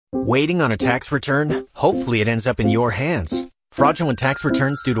Waiting on a tax return? Hopefully it ends up in your hands. Fraudulent tax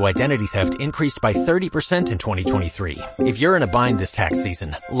returns due to identity theft increased by 30% in 2023. If you're in a bind this tax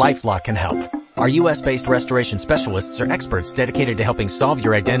season, LifeLock can help. Our U.S.-based restoration specialists are experts dedicated to helping solve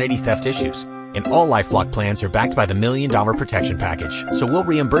your identity theft issues. And all LifeLock plans are backed by the $1 Million Protection Package. So we'll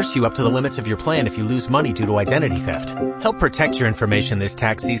reimburse you up to the limits of your plan if you lose money due to identity theft. Help protect your information this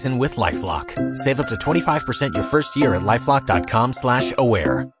tax season with LifeLock. Save up to 25% your first year at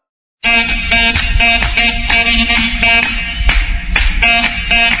LifeLock.com/aware.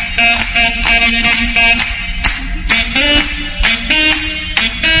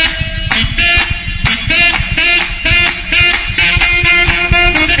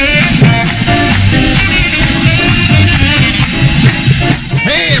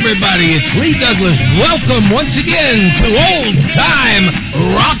 Hey everybody, it's Lee Douglas. Welcome once again to Old Time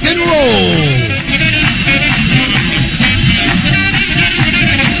Rock and Roll.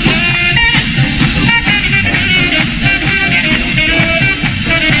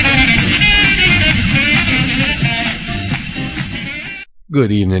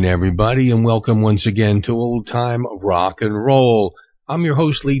 Good evening, everybody, and welcome once again to Old Time Rock and Roll. I'm your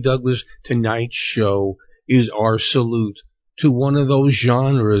host, Lee Douglas. Tonight's show is our salute to one of those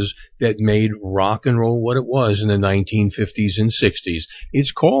genres that made rock and roll what it was in the 1950s and 60s.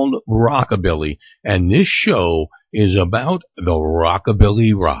 It's called Rockabilly, and this show is about the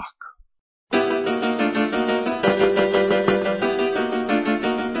Rockabilly Rock.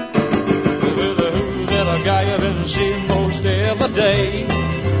 Most every day,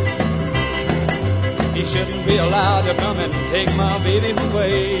 he shouldn't be allowed to come and take my baby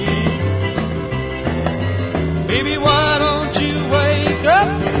away. Baby, why don't you wake up?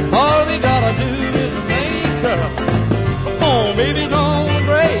 All we gotta do is make up. Come on, baby, don't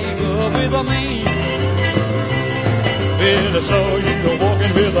break up with me. Well, I saw you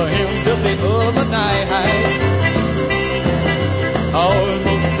walking with him just the other night. I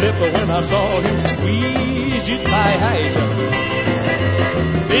almost flipped when I saw him squeeze you tight.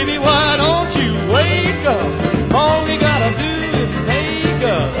 Baby, why don't you wake up? All we gotta do is make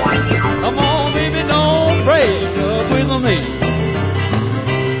up. Come on, baby, don't break up with me.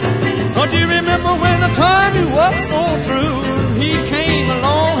 Don't you remember when the time you was so true? He came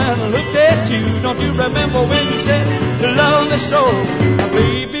along and looked at you. Don't you remember when you said you love me so? Now,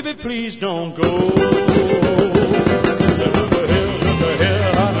 baby, please don't go.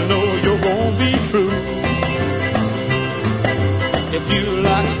 I know you're gonna be true. If you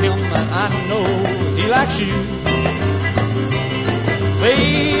like him, and I know he likes you.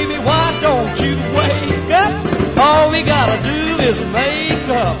 Baby, why don't you wake up? All we gotta do is make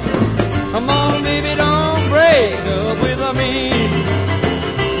up. Come on, baby, don't break up with me.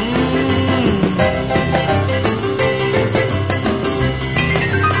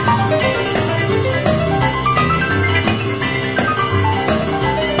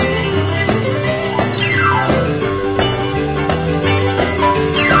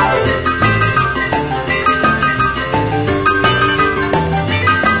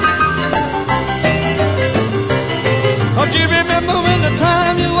 Don't you remember when the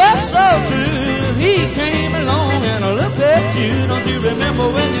time you were so true? He came along and looked at you. Don't you remember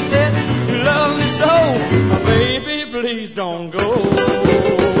when you said you love me so? Oh, baby, please don't go. Look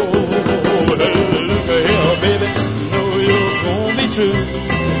here, baby, you know you're gonna be true.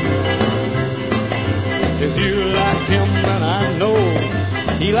 If you like him, then I know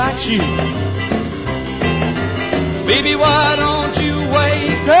he likes you. Baby, why don't you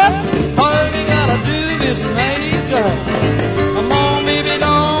wake up? All we gotta do is make up. Come on, baby,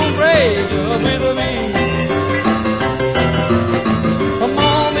 don't break up with me. Come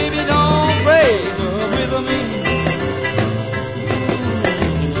on, baby, don't break up with me.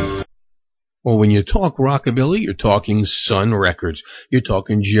 Well, when you talk rockabilly, you're talking Sun Records. You're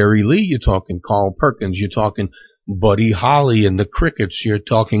talking Jerry Lee. You're talking Carl Perkins. You're talking Buddy Holly and the Crickets. You're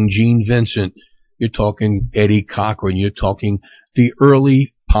talking Gene Vincent. You're talking Eddie Cochran. You're talking the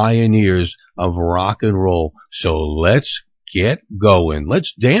early pioneers of rock and roll. So let's get going.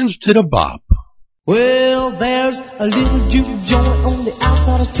 Let's dance to the bop. Well, there's a little juke joint on the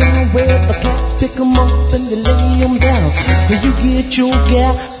outside of town where the cats pick 'em up and they lay 'em down. You get your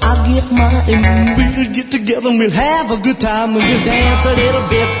gal, I'll get mine, and we'll get together and we'll have a good time, and we'll dance a little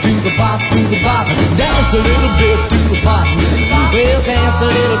bit to the bop, dance a little bit to the bop. We'll dance a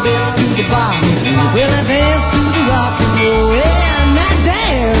little bit to the bop. Well, I dance to the rock and roll, yeah, and I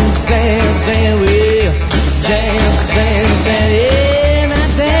dance, dance, dance, well, dance, dance, dance, yeah, and I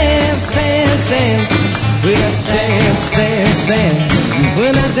dance, dance, dance. We'll dance, dance, dance.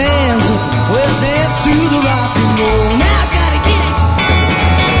 When I dance, we'll dance to the rock and roll. Now I gotta get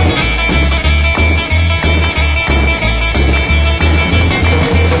it.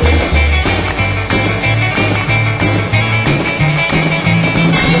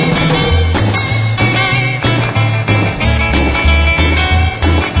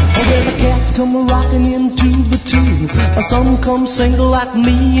 come rocking into the two. Some come single like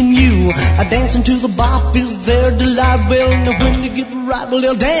me and you. Dancing to the bop is their delight. Well, now when they get right, well,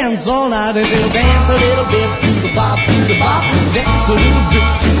 they'll dance all night. And they'll dance a little bit to the bop, to the bop. Dance a little bit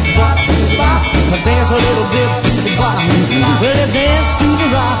to the bop, to the bop. Dance a little bit to the bop. Well, they'll dance to the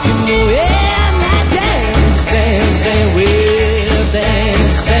rock and roll. Yeah, now dance, dance, dance. Well,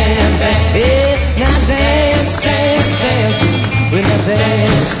 dance, dance, dance. Yeah, now dance, dance, dance. When I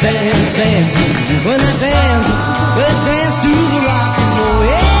dance, dance, dance. When I dance, well, dance to the rock and roll.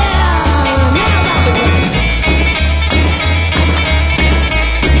 Yeah, now rock the way.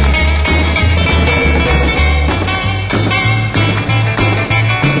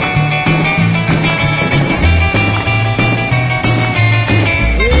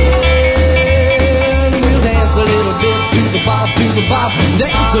 And we'll dance a little bit to the bop, to the bop.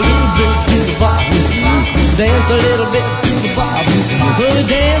 Dance a little bit to the bop. Dance a little bit to the bop. We'll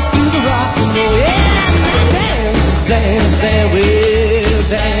dance to the rock and roll. Yeah, dance, dance, dance. We'll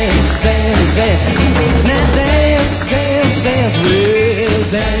dance, dance, dance. Now dance, dance, dance. We'll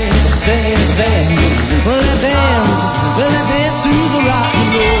dance, dance, dance. Well, I dance to the rock and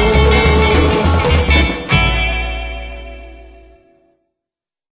roll.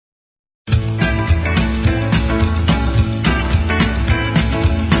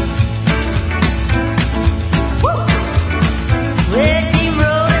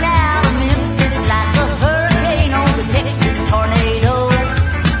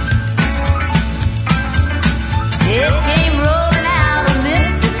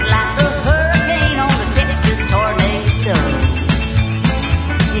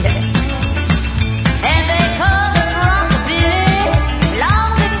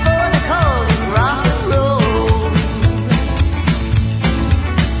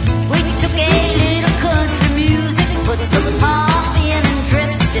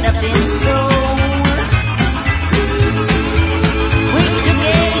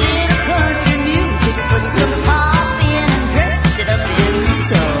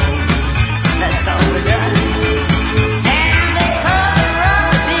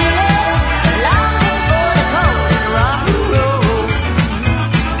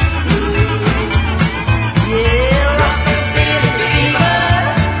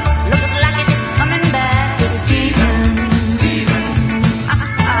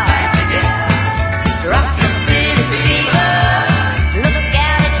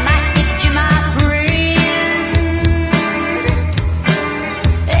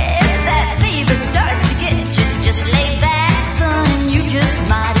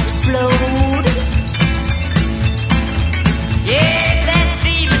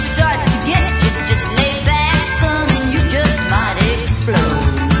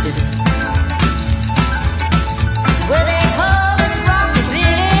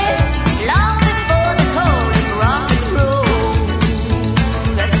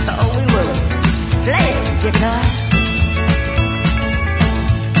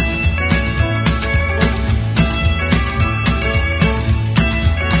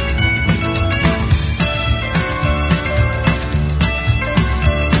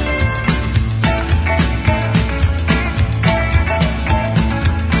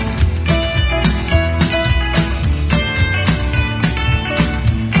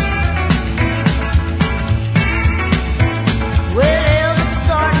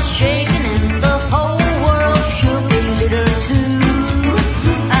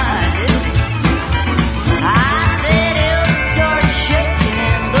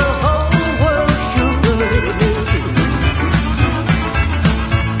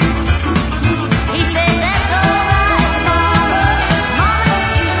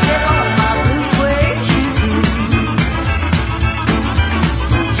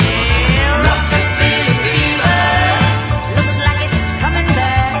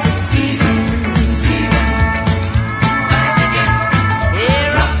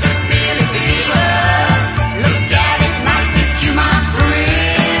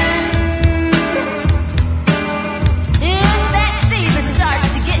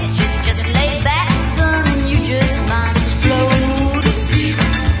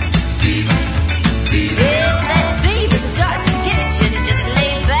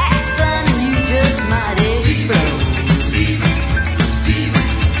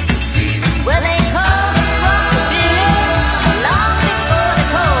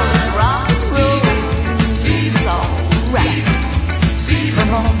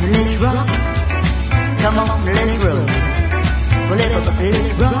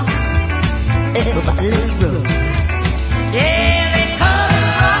 let's rock. Everybody, let's roll. Yeah, they called us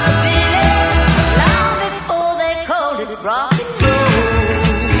rockabilly long before they called it rock and roll.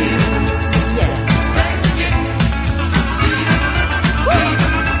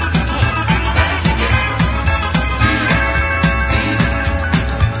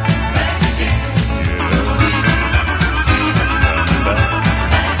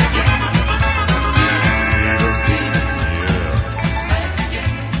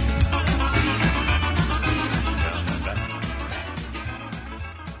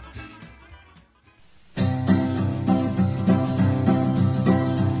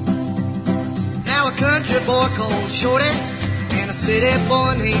 country boy called Shorty and a city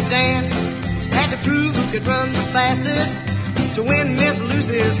boy named Dan had to prove who could run the fastest to win Miss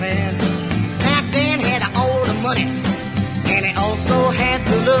Lucy's hand. Now Dan had all the money and he also had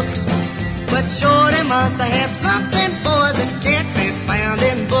the looks, but Shorty must have had something, boys, that can't be found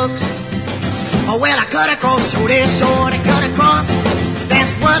in books. Oh, well, I cut across, Shorty, Shorty, cut across.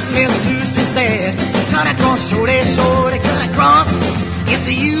 That's what Miss Lucy said. Cut across, Shorty, Shorty, cut across. It's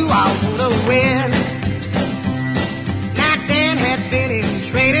you I wanna win. Now Dan had been in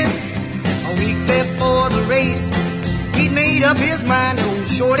training a week before the race. He'd made up his mind, old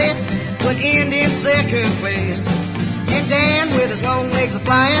Shorty would end in second place. And Dan, with his long legs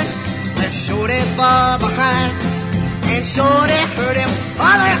a-flying, left Shorty far behind. And Shorty heard him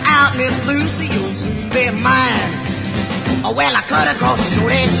holler out, Miss Lucy, you'll soon be mine. Oh, well, I cut across,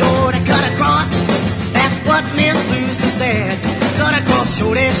 Shorty, Shorty, cut across. That's what Miss Lucy said. Cut across,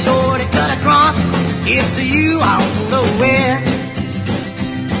 Shorty, Shorty, cut across. It's you I wanna win.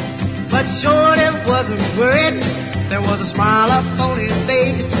 But Shorty wasn't worried. There was a smile up on his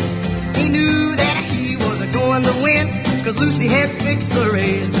face. He knew that he was going to win, 'cause Lucy had fixed the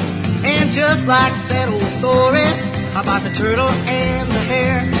race. And just like that old story about the turtle and the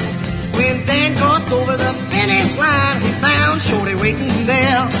hare, when Dan crossed over the finish line, he found Shorty waiting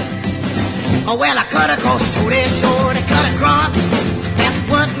there. Oh, well, I cut across, Shorty, Shorty, cut across. That's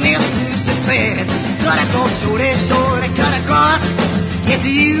what Miss Lucy said. Cut across, Shorty, Shorty, cut across. It's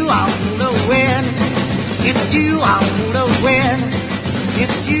you I wanna win. It's you I wanna win.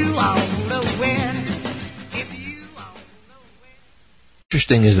 It's you I wanna win. It's you I wanna win.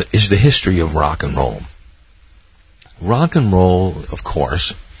 Interesting is the history of rock and roll. Rock and roll, of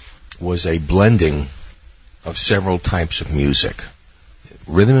course, was a blending of several types of music.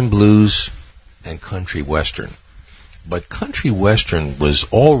 Rhythm and blues and country western. But country western was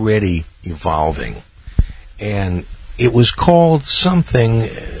already evolving, and it was called something,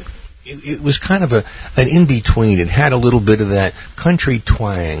 it was kind of an in-between. It had a little bit of that country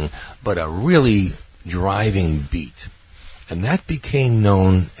twang, but a really driving beat. And that became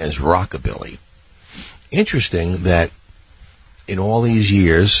known as rockabilly. Interesting that in all these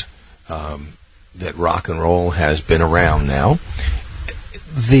years that rock and roll has been around now,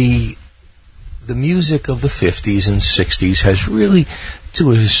 the music of the 50s and 60s has really,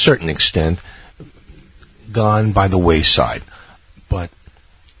 to a certain extent, gone by the wayside. But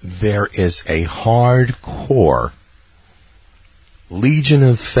there is a hardcore legion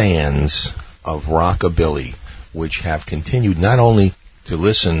of fans of rockabilly which have continued not only to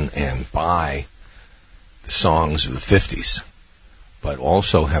listen and buy the songs of the 50s, but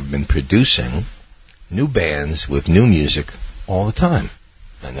also have been producing new bands with new music all the time.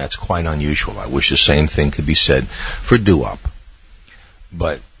 And that's quite unusual. I wish the same thing could be said for doo-wop.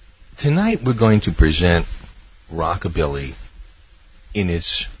 But tonight we're going to present rockabilly in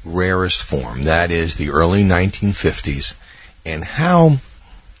its rarest form. That is the early 1950s, and how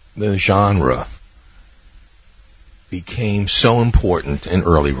the genre became so important in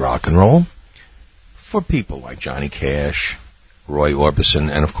early rock and roll for people like Johnny Cash, Roy Orbison,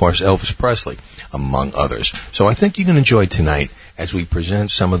 and of course Elvis Presley, among others. So I think you can enjoy tonight as we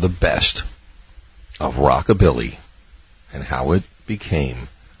present some of the best of rockabilly and how it became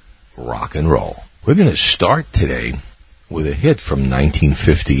rock and roll. We're going to start today with a hit from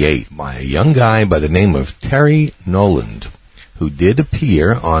 1958 by a young guy by the name of Terry Noland, who did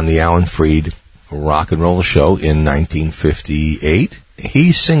appear on the Alan Freed Rock and Roll Show in 1958.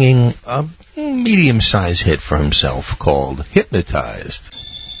 He's singing a medium-sized hit for himself called Hypnotized.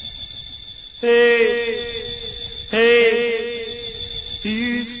 Hey, hey,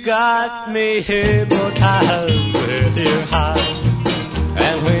 you've got me hypnotized with your heart.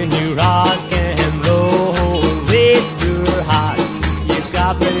 And when you rock and roll with your heart, you've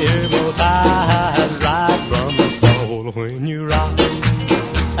got me hypnotized right from the start. When you rock and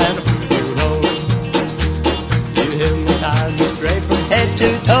you roll, you hypnotize me straight from head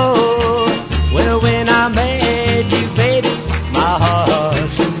to toe. Well, when I met you, baby, my heart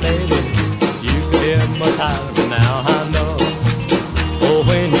said, baby, you could hypnotize me now, I know. Oh,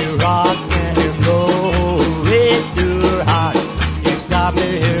 when you rock and roll with your heart, you got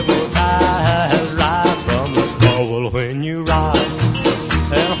me hypnotized right from the start. Well, when you rock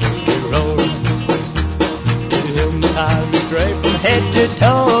and when you roll, you hypnotize me straight from head to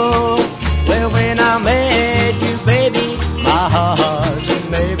toe. Well, when I met you, baby, my heart said,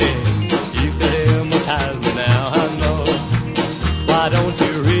 baby, you could hypnotize me now, I know. Why don't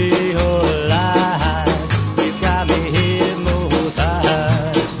you realize you got me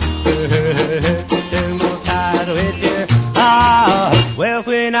hypnotized, hypnotized with your heart. Well,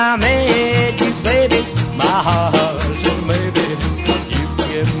 when I met you, baby, heart, and maybe you can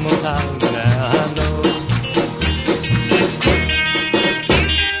give more time than I know.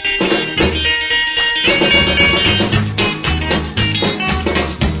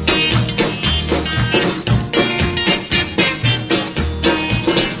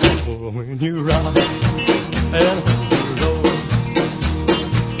 When you rock and roll,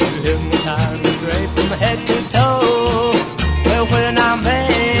 you hypnotize me straight from head to toe. Well, when I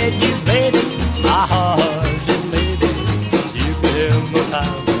met you, baby, my heart and maybe you can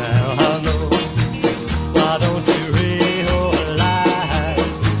hypnotize me now. I know. Why don't you realize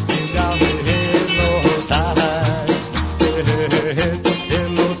you got me hypnotized,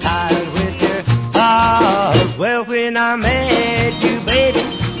 hypnotized with your heart. Well, when I met you, baby,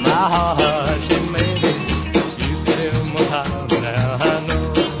 my heart and maybe you can hypnotize now. I know.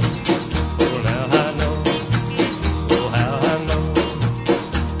 Oh, now I know. Oh, how I know.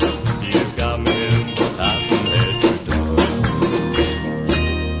 You got me hypnotized from head to toe.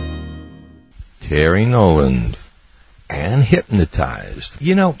 Terry Noland and Hypnotized.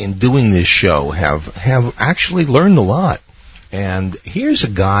 You know, in doing this show, have actually learned a lot. And here's a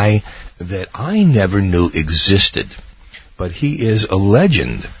guy that I never knew existed, but he is a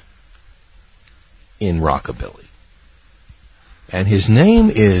legend in rockabilly. And his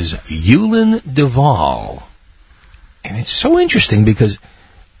name is Eulin Duvall. And it's so interesting because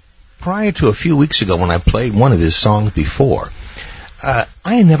prior to a few weeks ago when I played one of his songs before, I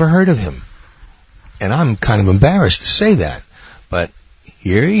had never heard of him. And I'm kind of embarrassed to say that. But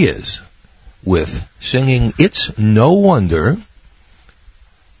here he is with singing It's No Wonder,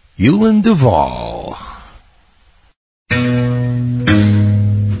 Eulin Duvall.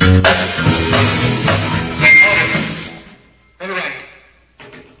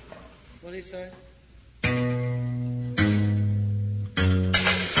 What did he say?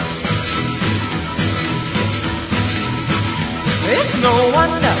 It's no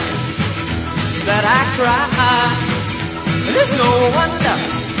wonder that I cry. It's no wonder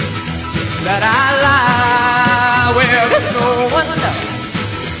that I lie. Well, it's no wonder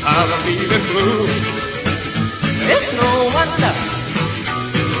I'm feeling blue. It's no wonder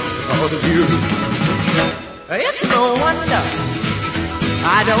because of you. It's no wonder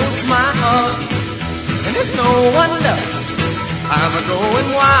I don't smile. And it's no wonder I'm going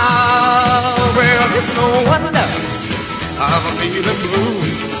wild. Well, it's no wonder I'm feeling blue.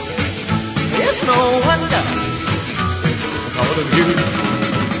 It's no wonder because of you.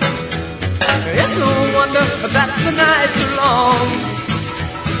 It's no wonder that the night's too long.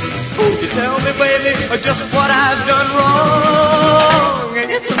 Won't you tell me, baby, just what I've done wrong? And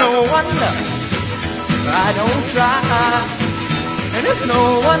it's no wonder I don't try. And it's no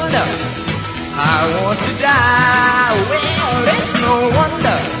wonder I want to die. Well, it's no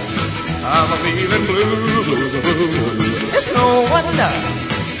wonder I'm feeling blue. It's no wonder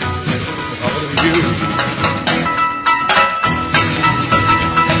because of you.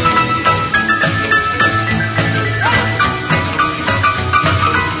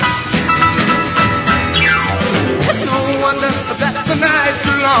 It's no wonder that the night's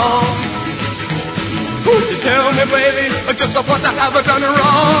too long. Won't you tell me, baby, just what I have done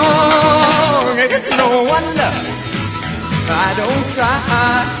wrong? It's no wonder I don't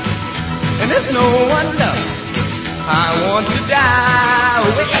cry. And it's no wonder I want to die.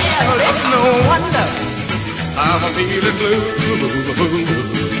 Well, it's no wonder I'm feeling blue.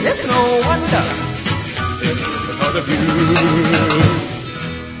 It's no wonder because of you.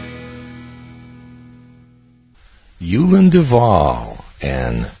 Eulin Duvall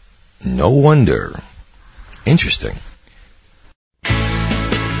and No Wonder. Interesting.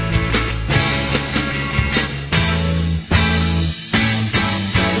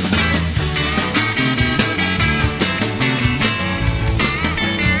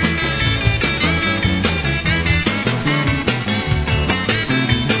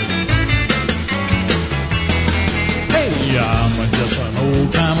 Just an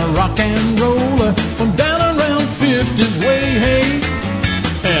old-timer rock and roller from down around 50's way, hey.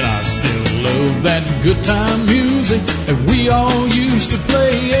 And I still love that good time music that we all used to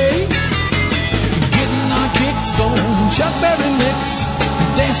play, hey. Getting our kicks on Chuck Berry licks,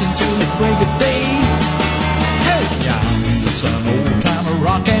 dancing till the break of day. Hey, I'm just an old-timer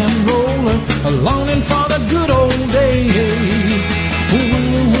rock and roller, longing for the good old days.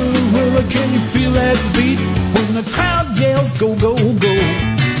 Can you feel that beat when the crowd yells go, go, go?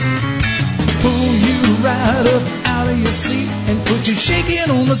 Pull you right up out of your seat and put you shaking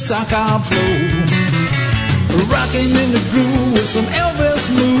on the sock-out floor. Rocking in the groove with some Elvis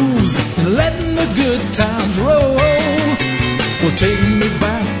moves and letting the good times roll. Well, take me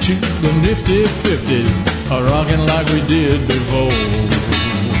back to into the nifty 50s, rocking like we did before.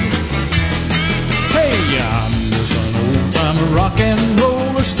 Hey, I'm just an old-timer rock and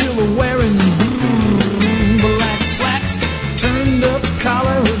roller, still wearing black slacks, turned up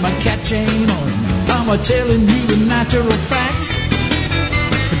collar with my cat chain on. I'm telling you the natural facts.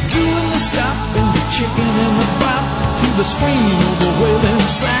 Doing the stop and the chicken and the pop to the scream of the wailing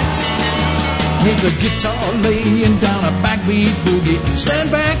sax. With the guitar laying down a backbeat boogie.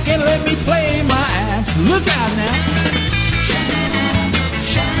 Stand back and let me play my axe. Look out now.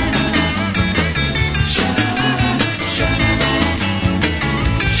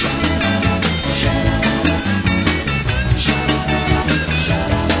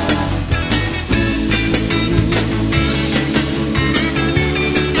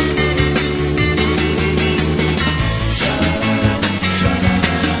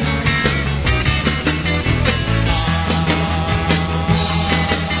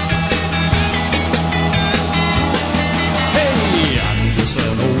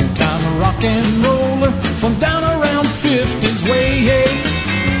 Rock and roller from down around 50s way, hey.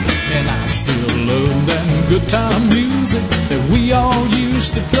 And I still love that good time music that we all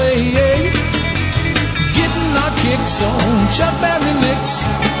used to play, hey. Getting our kicks on Chuck Berry licks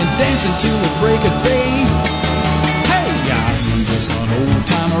and dancing till the break of day. Hey, I'm just an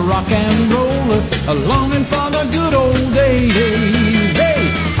old-timer rock and roller, a longing for the good old days. Hey,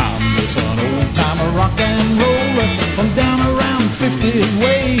 I'm just an old-timer rock and roller from down around 50s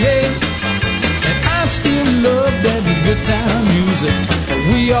way, hey. I still love that good time music that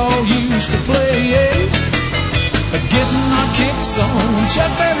we all used to play, yeah. Getting our kicks on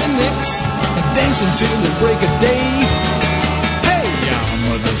Chuck Berry licks and dancing till the break of day. Hey,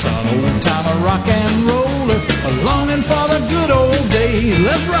 I'm just an old-timer rock and roller, a longing for the good old days.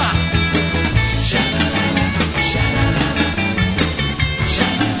 Let's rock!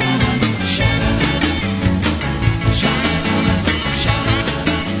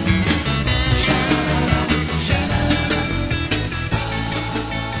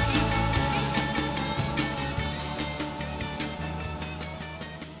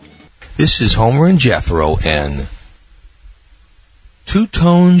 This is Homer and Jethro and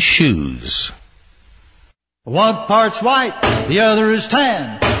Two-Tone Shoes. One part's white, the other is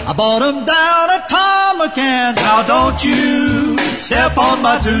tan. I bought 'em down at Tom McCann's. Now don't you step on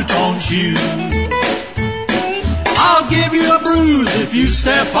my two-tone shoe. I'll give you a bruise if you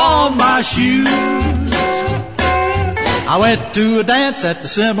step on my shoes. I went to a dance at the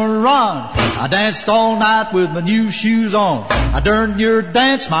Cimarron. I danced all night with my new shoes on. I darn near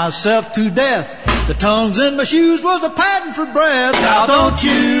danced myself to death. The tongues in my shoes was a pattern for breath. Now don't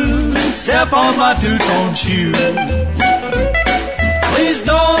you step on my two-tone shoe. Please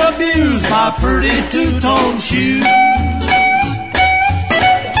don't abuse my pretty two-tone shoe.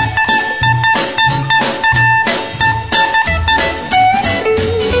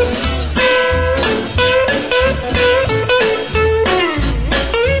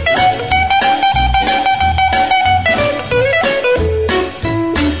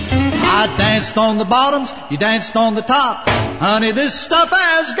 Danced on the bottoms, you danced on the top. Honey, this stuff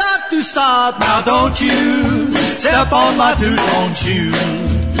has got to stop. Now don't you step on my two-tone shoe.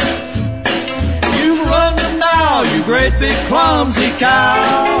 You run them now, you great big clumsy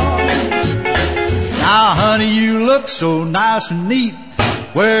cow. Now honey, you look so nice and neat.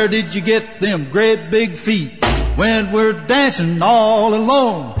 Where did you get them great big feet? When we're dancing all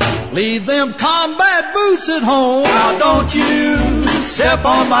alone, leave them combat boots at home. Now don't you step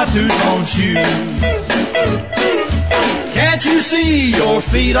on my two-tone shoe. Can't you see your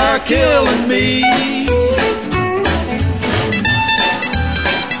feet are killing me?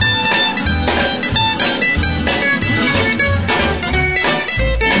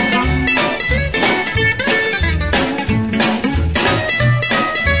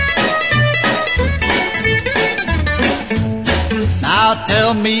 Now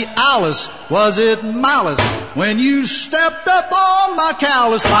tell me, Alice, was it malice when you stepped up on my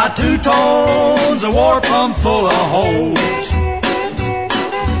callus? My two tones are warped plumb full of holes.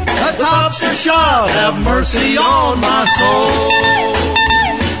 The tops are shot, have mercy on my soul.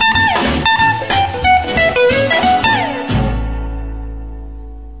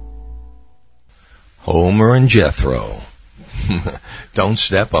 Homer and Jethro. Don't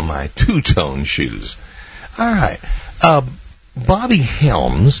step on my two-tone shoes. All right. Bobby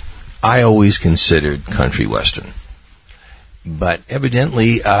Helms, I always considered country western. But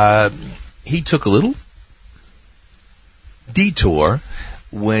evidently, he took a little detour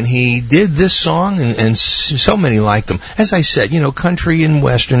when he did this song, and so many liked him. As I said, country and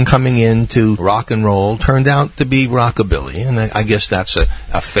western coming into rock and roll turned out to be rockabilly, and I guess that's a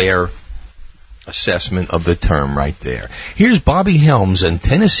fair assessment of the term right there. Here's Bobby Helms and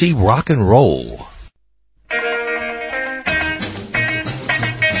Tennessee Rock and Roll.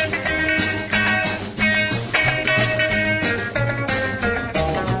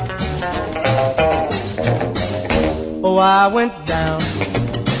 Oh, I went down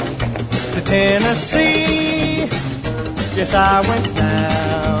to Tennessee. Yes, I went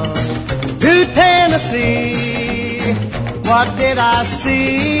down to Tennessee. What did I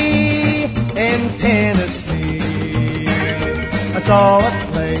see in Tennessee? I saw a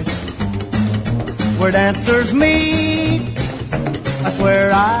place where dancers meet. That's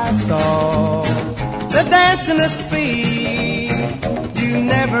where I saw the dancingest feet. You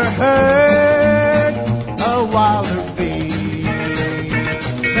never heard a wilder beat.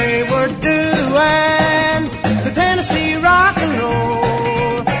 They were doing the Tennessee rock and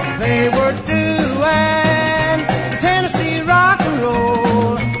roll. They were doing the Tennessee rock and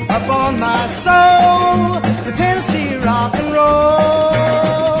roll. Up on my soul, the Tennessee rock and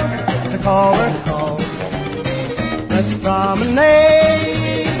roll. The caller called, let's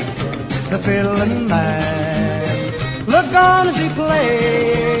promenade. The fiddling man looked on as he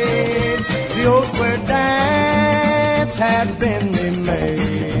played. The old square dance had been remade.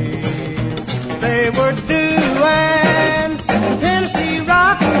 They were doing the Tennessee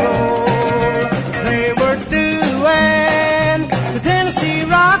rock and roll. They were doing the Tennessee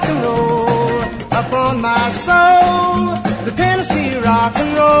rock and roll. Up on my soul, the Tennessee rock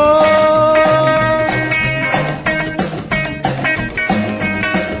and roll.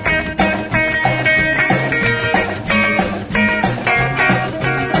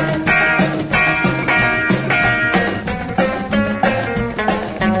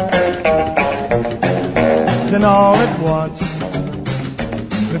 Then all at once,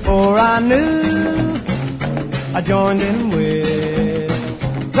 before I knew, I joined in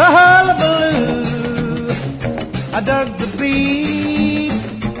with the hullabaloo. I dug the beat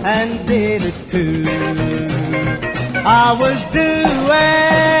and did it too. I was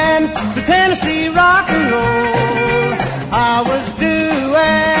doing the Tennessee rock and roll. I was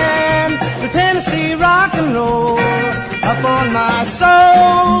doing the Tennessee rock and roll. Up on my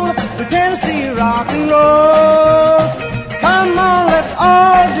soul, the Tennessee rock and roll. Come on, let's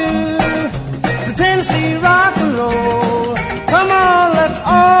all do the Tennessee rock and roll. Come on, let's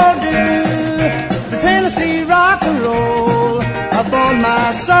all do the Tennessee rock and roll. Up on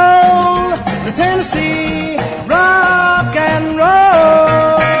my soul, the Tennessee rock and roll.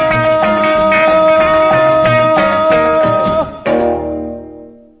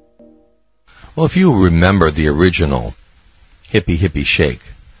 Well, if you remember the original Hippie Hippie Shake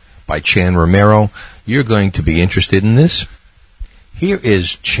by Chan Romero, you're going to be interested in this. Here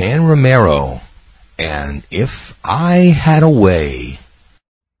is Chan Romero and If I Had a Way.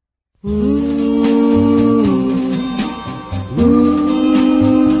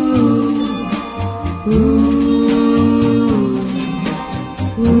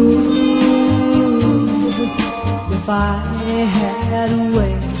 If I had a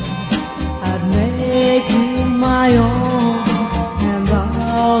way, I'd make you my own, and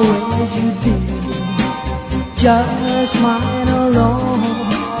always you'd be just mine alone.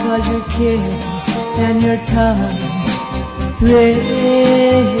 'Cause your kiss and your touch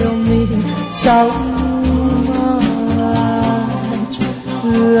thrill me so much.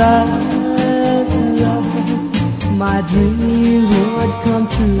 My dreams would come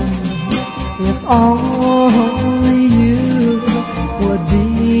true if only you would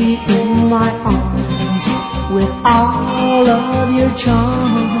be in my arms. With all of your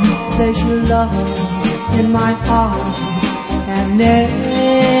charm, place your love in my heart, and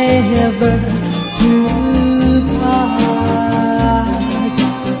never to part.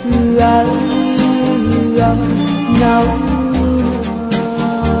 No.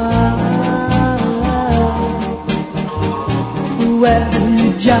 Well, you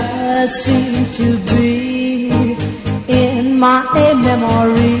just seem to be in my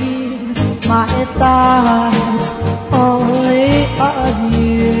memory, my thoughts only of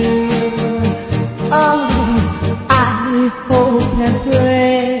you. Oh, I hope and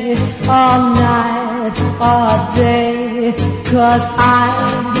pray all night, all day, 'cause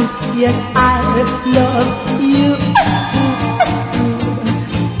yes, I love you.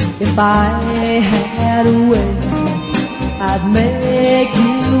 If I had a way, I'd make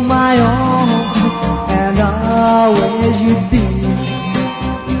you my own, and always you'd be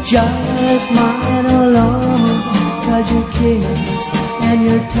just mine alone. 'Cause your kiss when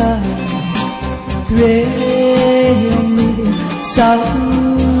you're tired, thrill me so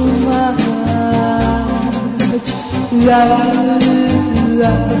much,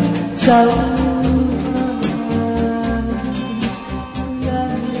 so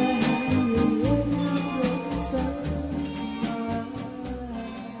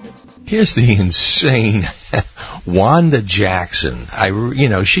Here's the insane Wanda Jackson.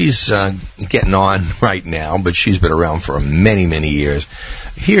 She's getting on right now, but she's been around for many, many years.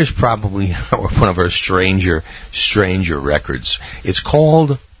 Here's probably one of her stranger records. It's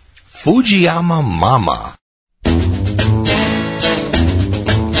called Fujiyama Mama. I've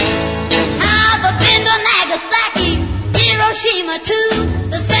been to Nagasaki, Hiroshima too.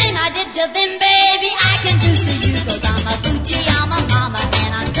 The thing I did to them, baby, I can do to you. 'Cause I'm a Fujiyama mama,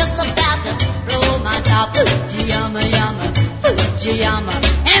 and I'm just about to blow my top. Fujiyama, yama, Fujiyama.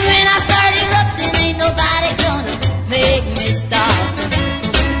 And when I start erupting, ain't nobody gonna make me stop.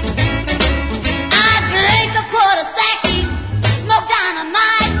 I drink a quart of sake, smoke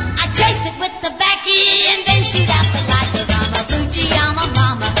dynamite. I chase it with tobacco and then shoot out the light. 'Cause I'm a Fujiyama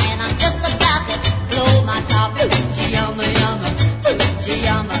mama, and I'm just about to blow my top. Fujiyama, yama,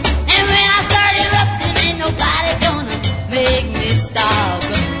 Fujiyama. And when I start erupting, ain't nobody gonna make me stop.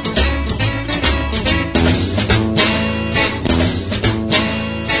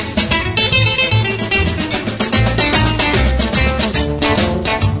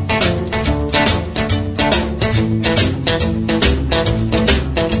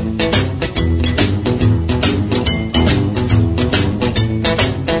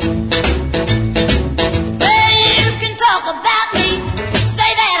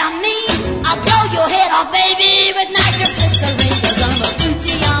 Baby, with nitroglycerin, 'cause I'm a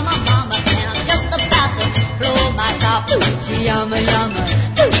Fujiyama mama, and I'm just about to blow my top. Fujiyama, yama,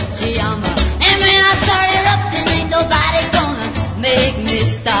 Fujiyama. And when I start erupting, ain't nobody gonna make me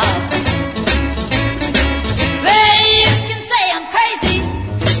stop. Well, you can say I'm crazy,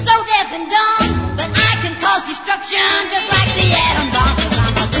 so deaf and dumb, but I can cause destruction just like the atom bomb. 'Cause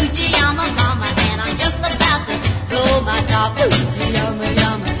I'm a Fujiyama mama, and I'm just about to blow my top. Fujiyama,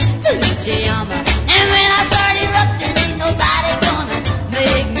 yama, Fujiyama. And when I start erupting, ain't nobody gonna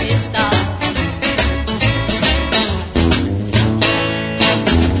make me stop.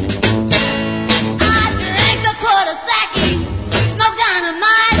 I drink a quart of sake, smoke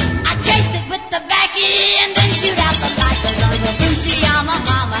dynamite. I chase it with tobacco and then shoot out the light. 'Cause I'm a Fujiyama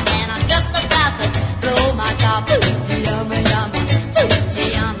mama, and I'm just about to blow my top. Fujiyama, yama,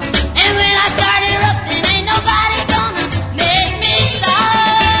 Fujiyama. And when I start erupting, ain't nobody gonna make me stop.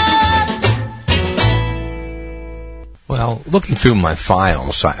 Well, looking through my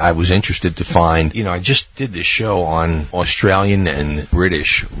files, I was interested to find, I just did this show on Australian and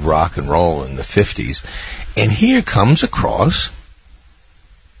British rock and roll in the 50s, and here comes across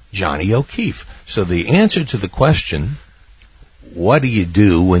Johnny O'Keefe. So the answer to the question, what do you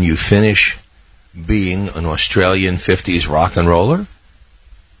do when you finish being an Australian 50s rock and roller?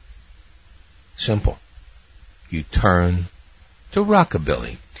 Simple. You turn to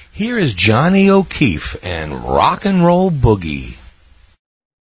rockabilly. Here is Johnny O'Keefe and Rock and Roll Boogie.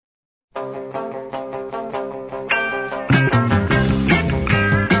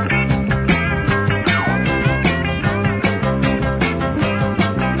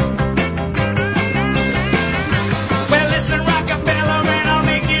 Well, listen, Rockabilly, and I'll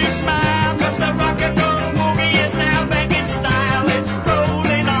make you smile, 'cause the rock and roll boogie is now back in style. It's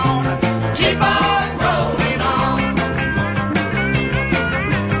rolling on, keep on rolling on.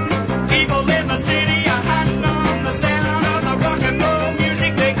 People in the city are hot on the sound of the rock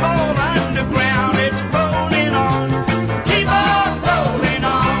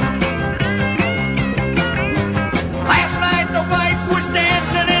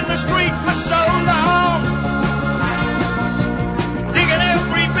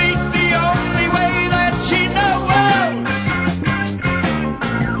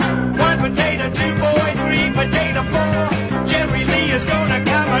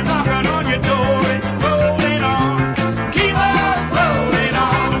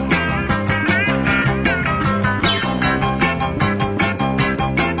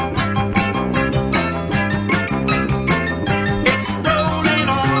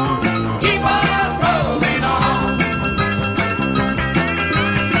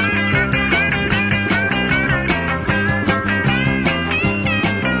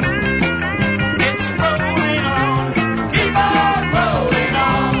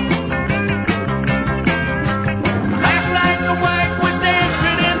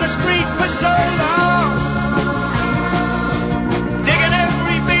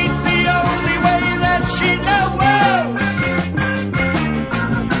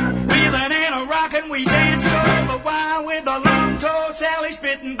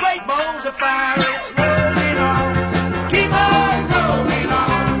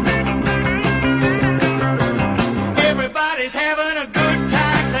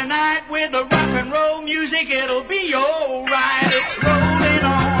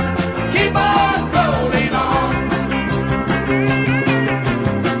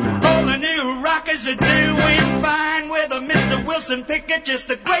Wilson Pickett, just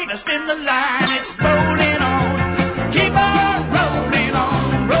the greatest in the line. It's rolling on, keep on rolling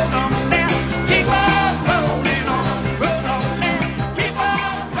on, roll on down. Keep on rolling on, roll on down. Keep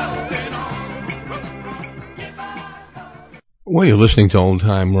on rolling on, keep on. Well, you're listening to Old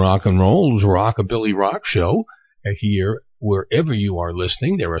Time Rock and Roll's Rockabilly Rock Show here. Wherever you are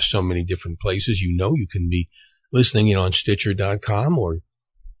listening, there are so many different places. You know, you can be listening in on Stitcher.com or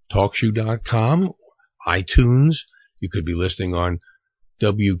TalkShoe.com, iTunes. You could be listening on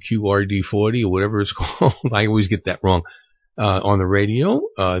WQRD40 or whatever it's called. I always get that wrong. On the radio.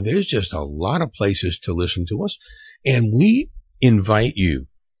 There's just a lot of places to listen to us. And we invite you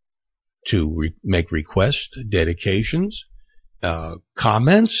to make requests, dedications,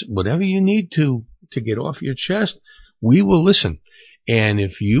 comments, whatever you need to get off your chest. We will listen. And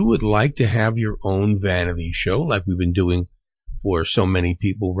if you would like to have your own vanity show, like we've been doing for so many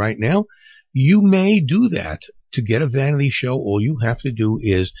people right now, you may do that. To get a vanity show, all you have to do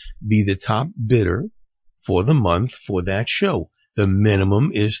is be the top bidder for the month for that show. The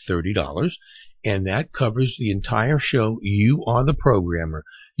minimum is $30, and that covers the entire show. You are the programmer.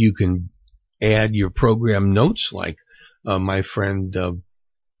 You can add your program notes like my friend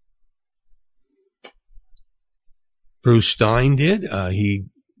Bruce Stein did. He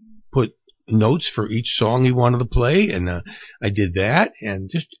put notes for each song he wanted to play, and I did that, and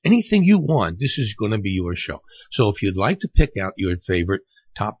just anything you want. This is going to be your show. So if you'd like to pick out your favorite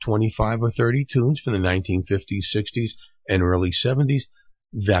top 25 or 30 tunes from the 1950s, 60s, and early 70s,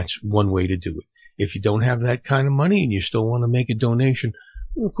 that's one way to do it. If you don't have that kind of money and you still want to make a donation,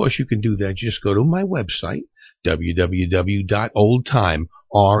 well, of course you can do that. Just go to my website,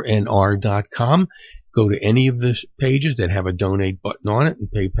 www.oldtimernr.com. Go to any of the pages that have a donate button on it, and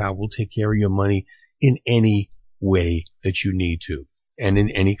PayPal will take care of your money in any way that you need to, and in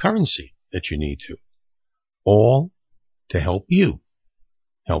any currency that you need to. All to help you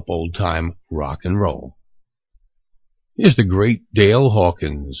help old time rock and roll. Here's the great Dale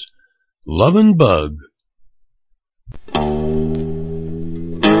Hawkins, Lovin' Bug.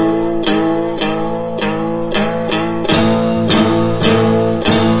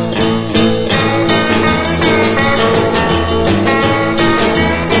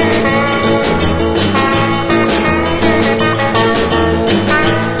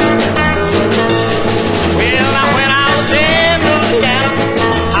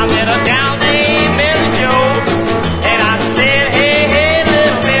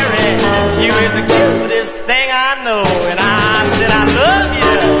 Thing I know, and I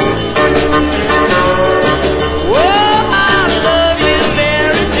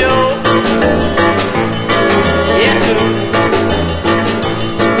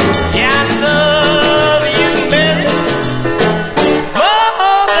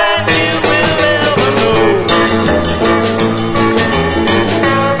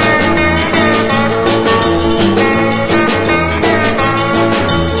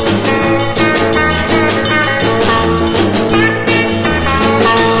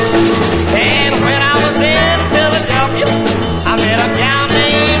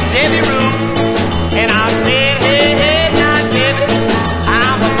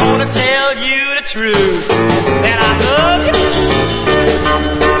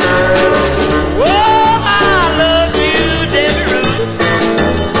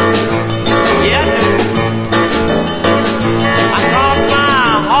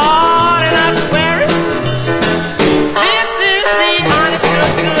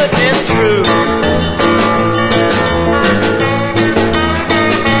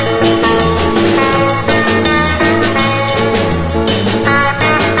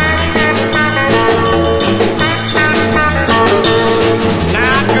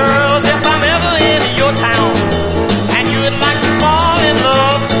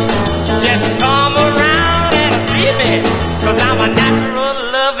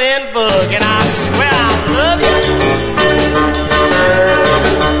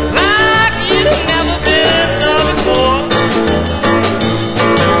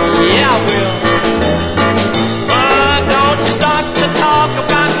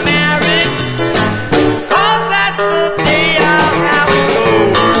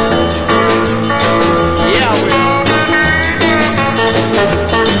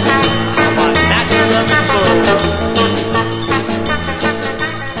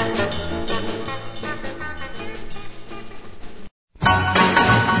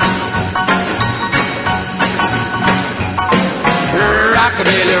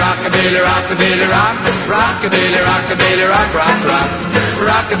rockabilly, rockabilly, rockabilly, rock, rockabilly, rockabilly, rock, rock, rock,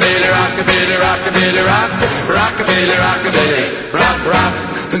 rockabilly, rockabilly, rockabilly, rock, rockabilly, rockabilly, rock, rock.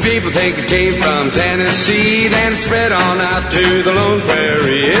 Some people think it came from Tennessee, then spread on out to the Lone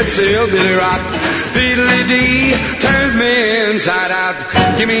Prairie. It's a hillbilly rock, fiddly-dee, turns me inside out.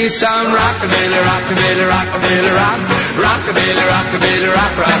 Give me some rockabilly, rockabilly, rockabilly, rock, rockabilly, rockabilly,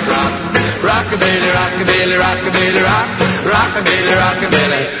 rock, rock, rock, rockabilly, rockabilly, rockabilly, rock, rockabilly,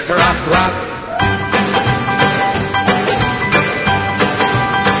 rockabilly, rock, rock.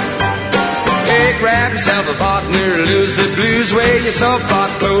 Hey, grab yourself a partner, lose the blues, wear your soft-bought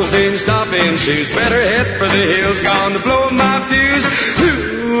clothes and stomping shoes. Better head for the hills, gonna blow my fuse.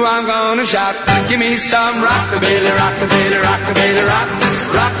 Ooh, I'm gonna shout, give me some rockabilly, rockabilly, rockabilly, rock,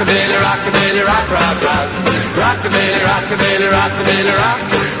 rockabilly, rockabilly, rock, rock, rock, rockabilly, rockabilly, rockabilly, rock,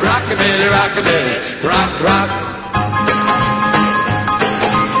 rockabilly, rockabilly, rock, rock.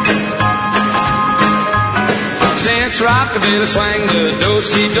 Since rockabilly swang the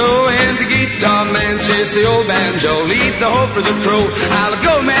do-si-do and the guitar man chase the old banjo, leave the hoe for the crow. I'll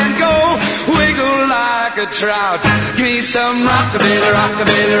go, man, go, wiggle like a trout. Give me some rockabilly,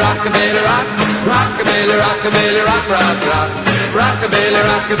 rockabilly, rockabilly, rock, rockabilly, rockabilly, rock, rock, rock, rockabilly,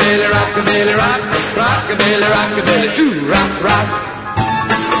 rockabilly, rockabilly, rock, rockabilly, rockabilly, ooh, rock, rock.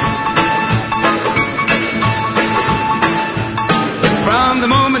 From the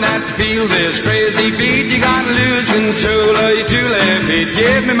moment that you feel this crazy beat, you gotta lose control of your two left feet.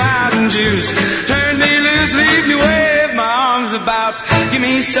 Give me Mountain Juice, turn me loose, leave me wave my arms about. Give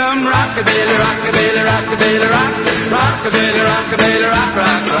me some rockabilly, rockabilly, rockabilly, rock, rockabilly, rockabilly, rock,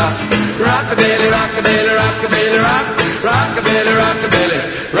 rock, rock, rockabilly, rockabilly, rockabilly, rock, rockabilly, rockabilly,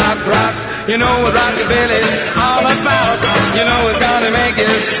 rock, rock. You know what rockabilly's all about. You know it's gonna make you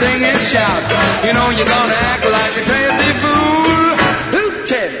sing and shout. You know you're gonna act like a crazy fool.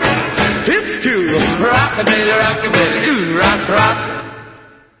 It's cool, rockabilly, rockabilly, ooh, rock, rock.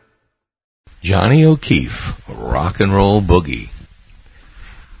 Johnny O'Keefe, Rock and Roll Boogie.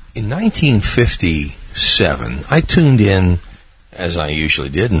 In 1957, I tuned in, as I usually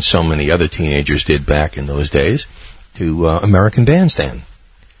did, and so many other teenagers did back in those days, to American Bandstand.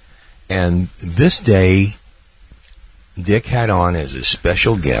 And this day, Dick had on as a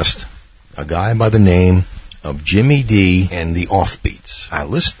special guest a guy by the name of Jimmy D and the Offbeats. I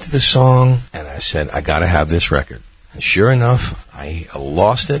listened to the song and I said, I gotta have this record. And sure enough, I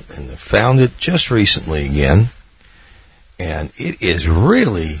lost it and found it just recently again. And it is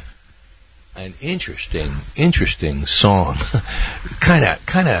really an interesting song. kind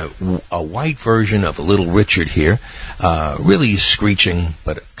of a white version of a Little Richard here. Really screeching,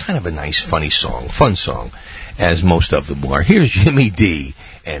 but kind of a nice, funny song, fun song, as most of them are. Here's Jimmy D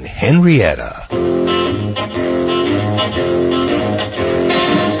and Henrietta.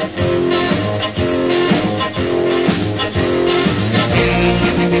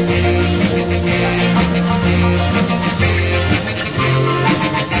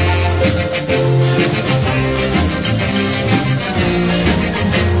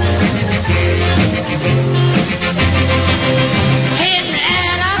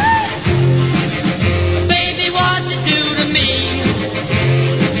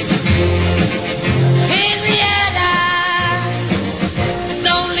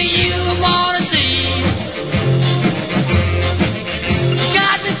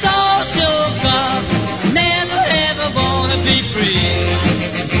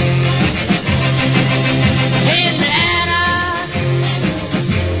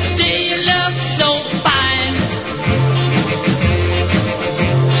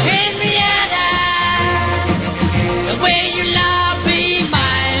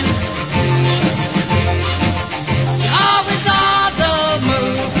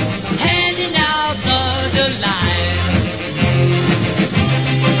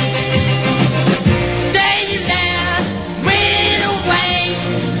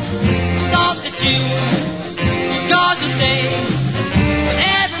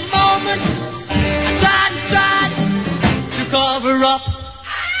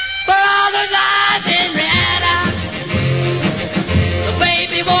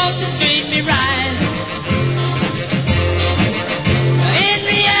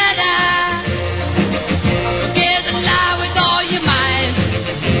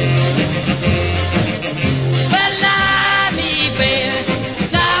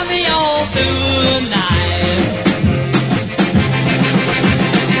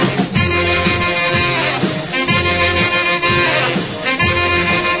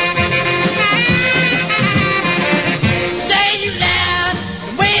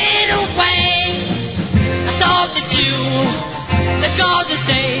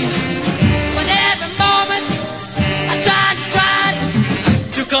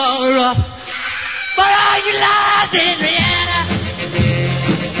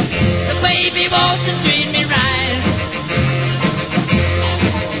 baby wants to treat me right.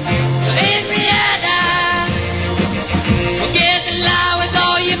 Henrietta, forget the lie with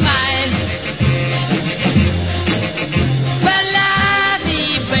all your might. But love me,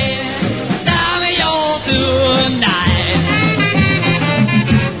 baby, love me all through the night.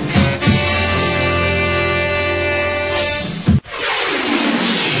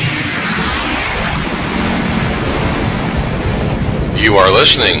 You are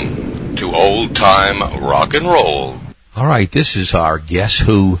listening to Old Time Rock and Roll. All right, this is our Guess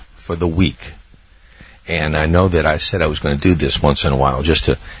Who for the week. And I know that I said I was going to do this once in a while just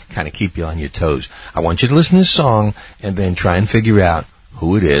to kind of keep you on your toes. I want you to listen to this song and then try and figure out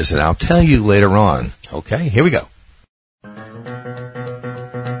who it is, and I'll tell you later on. Okay, here we go.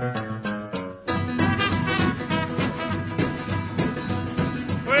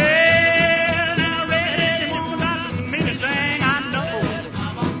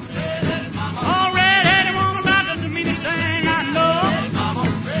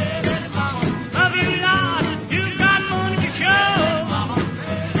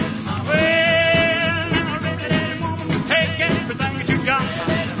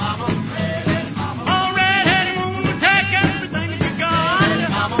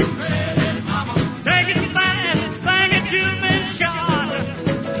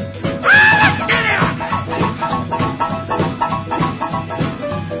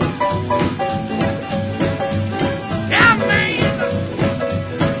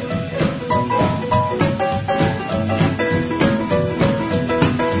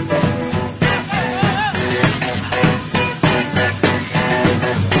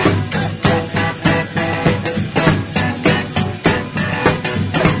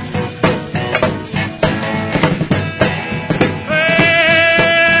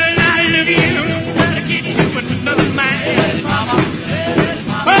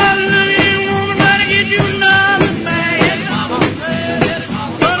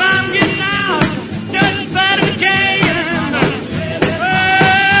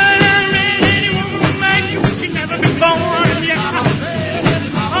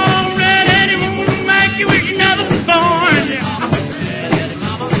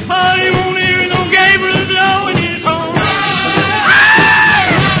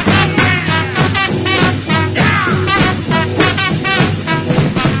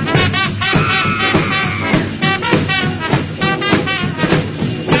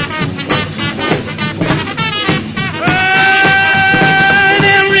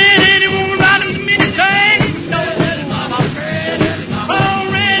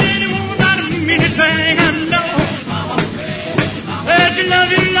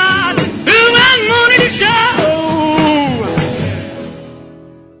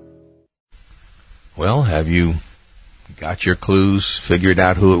 Well, have you got your clues, figured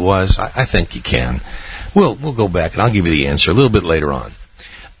out who it was? I think you can. We'll go back and I'll give you the answer a little bit later on.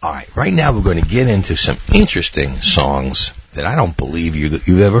 All right, right now we're going to get into some interesting songs that I don't believe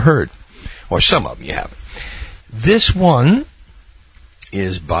you've ever heard, or some of them you haven't. This one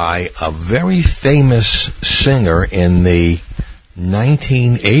is by a very famous singer in the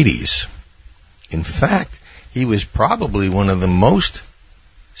 1980s. In fact, he was probably one of the most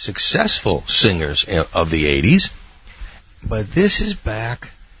successful singers of the 80s. But this is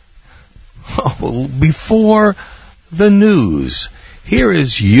back before the news. Here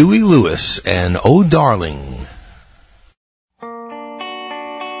is Huey Lewis and Oh Darling.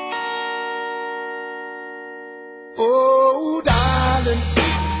 Oh, darling,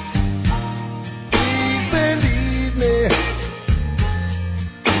 please believe me,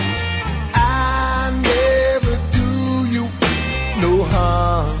 I never do you no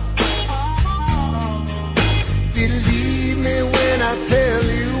harm. Believe me when I tell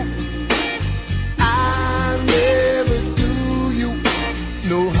you, I never do you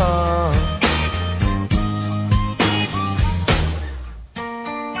no harm.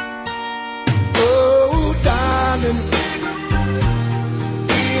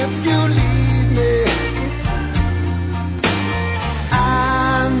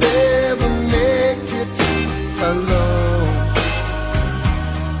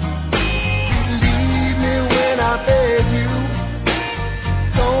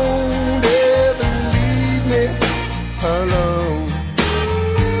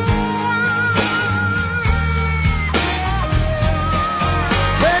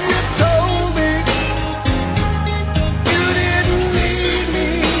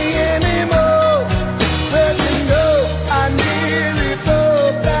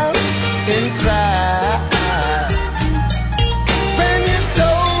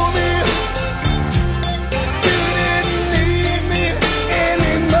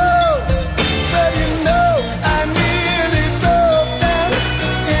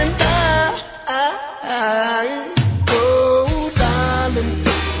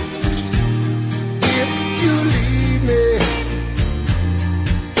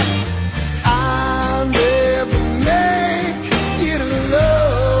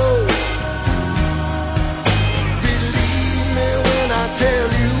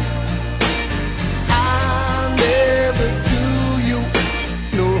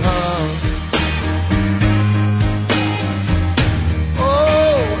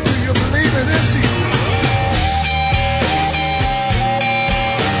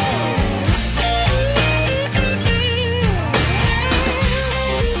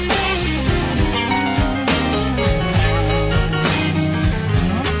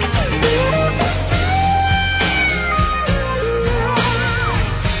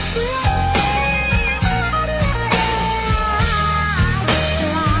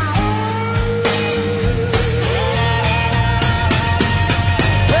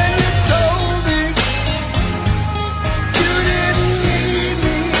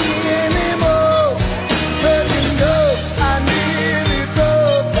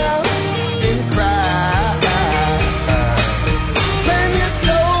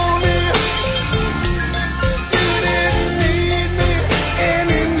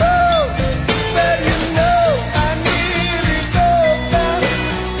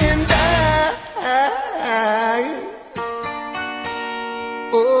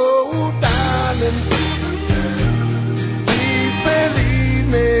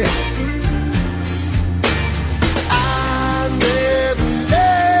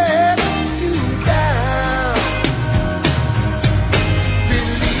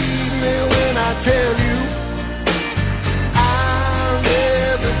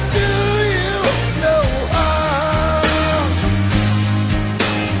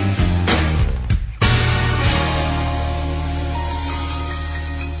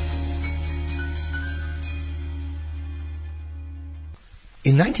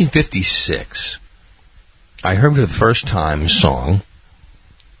 1956, I heard for the first time a song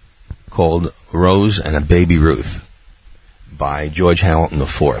called Rose and a Baby Ruth by George Hamilton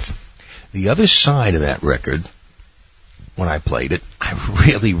IV. The other side of that record, when I played it, I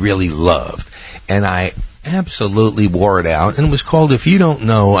really, really loved. And I absolutely wore it out, and it was called If You Don't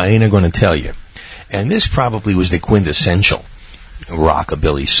Know, I Ain't Gonna Tell You. And this probably was the quintessential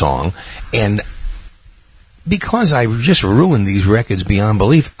rockabilly song. And because I just ruined these records beyond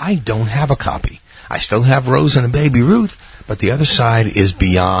belief, I don't have a copy. I still have Rose and a Baby Ruth, but the other side is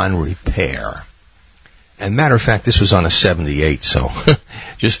beyond repair. And matter of fact, this was on a 78, so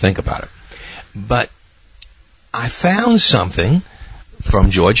just think about it. But I found something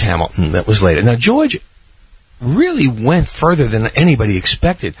from George Hamilton that was later. Now, George really went further than anybody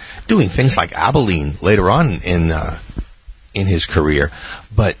expected, doing things like Abilene later on in his career.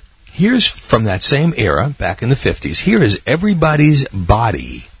 But here's from that same era, back in the 50s. Here is Everybody's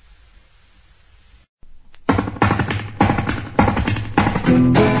Body.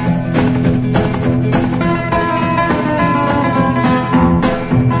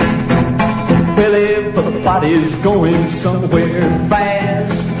 Well, everybody's going somewhere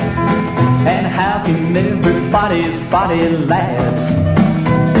fast, and how can everybody's body last?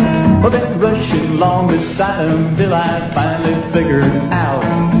 Well, they're rushing along beside him till I finally figured out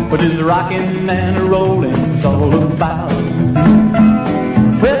what his rocking and rolling's all about.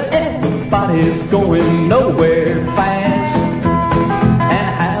 Well, everybody's going nowhere fast,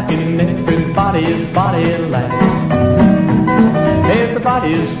 and how can everybody's body last?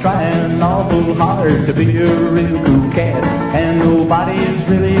 Everybody's trying awful hard to be a real cool cat, and nobody's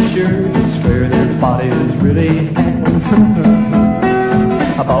really sure just where their body's really at.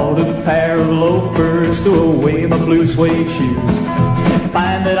 I bought a pair of loafers, threw away my blue suede shoes, and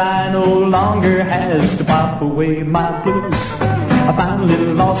find that I no longer has to pop away my blues. I finally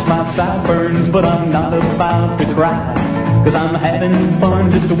lost my sideburns, but I'm not about to cry, 'cause I'm having fun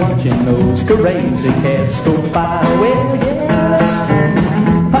just watching those crazy cats go by. Well, yeah.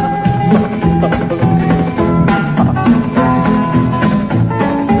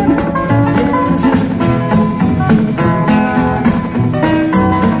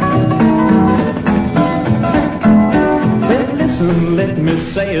 Let me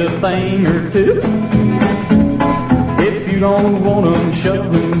say a thing or two. If you don't want them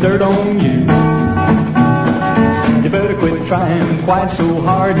shoveling dirt on you, you better quit trying quite so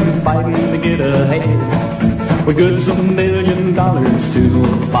hard and fighting to get ahead. What good's $1 million to a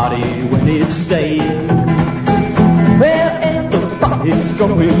body when it's dead? Well, everybody's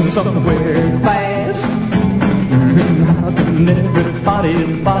going somewhere fast, how can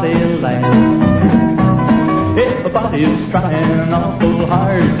everybody's body last? Everybody's trying awful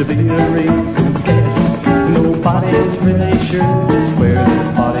hard to be a real cat. Nobody's really sure just where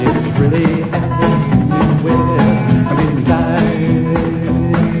their body's really at. Well, I'm getting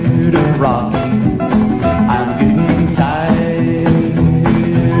tired of rocking, I'm getting tired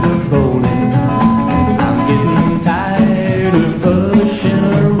of rolling, I'm getting tired of pushing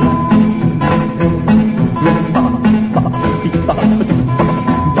around.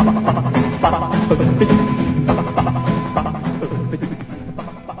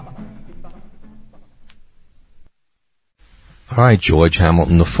 All right, George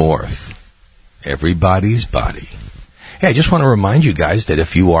Hamilton IV, Everybody's Body. Hey, I just want to remind you guys that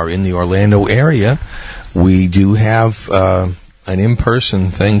if you are in the Orlando area, we do have an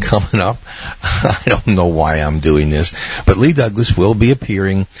in-person thing coming up. I don't know why I'm doing this, but Lee Douglas will be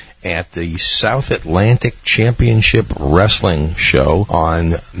appearing at the South Atlantic Championship Wrestling Show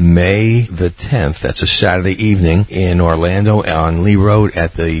on May the 10th. That's a Saturday evening in Orlando on Lee Road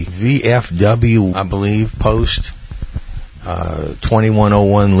at the VFW, I believe, post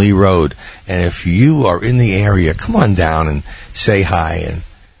 2101 Lee Road. And if you are in the area, come on down and say hi and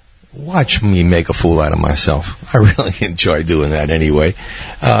watch me make a fool out of myself. I really enjoy doing that anyway.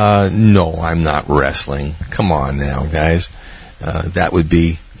 No, I'm not wrestling. Come on now, guys. That would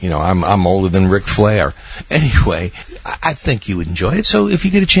be, I'm older than Ric Flair. Anyway, I think you would enjoy it. So if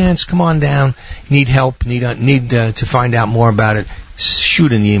you get a chance, come on down. Need help, need to find out more about it,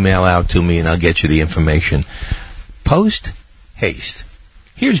 shoot an email out to me and I'll get you the information. Post haste.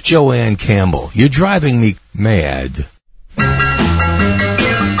 Here's Joanne Campbell. You're driving me mad. You're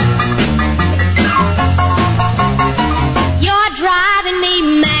driving me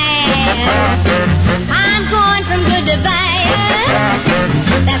mad. I'm going from good to bad.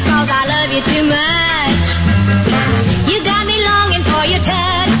 That's 'cause I love you too much. You got me longing for your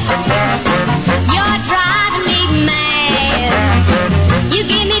touch. You're driving me mad. You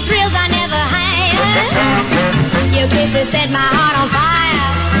give me thrills I never had. Your kisses set my heart on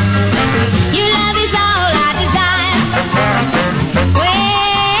fire.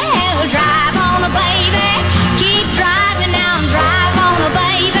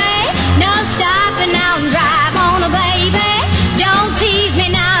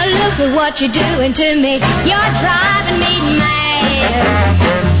 what you're doing to me. You're driving me mad,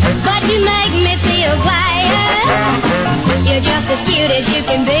 but you make me feel glad. You're just as cute as you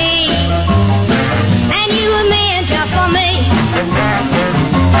can be, and you were meant just for me.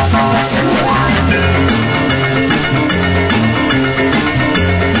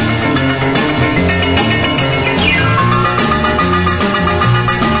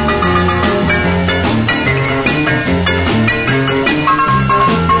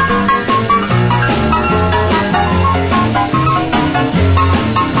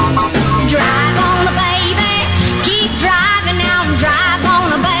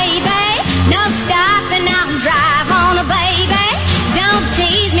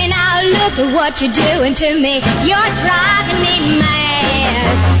 What you're doing to me, you're driving me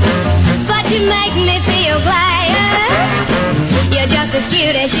mad, but you make me feel glad. You're just as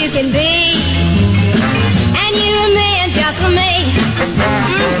cute as you can be, and you were meant just for me.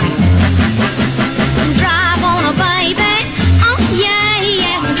 Drive on a baby, oh yeah,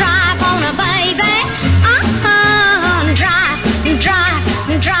 yeah, drive on a baby,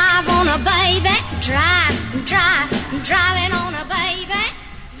 drive on a baby, driving on a baby.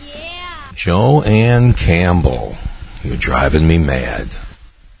 Joanne Campbell, you're driving me mad.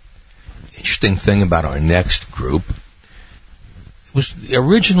 Interesting thing about our next group, it was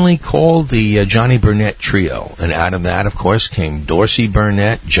originally called the Johnny Burnett Trio, and out of that, of course, came Dorsey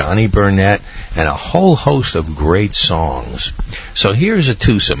Burnett, Johnny Burnett, and a whole host of great songs. So here's a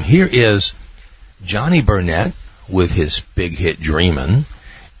twosome. Here is Johnny Burnett with his big hit Dreamin',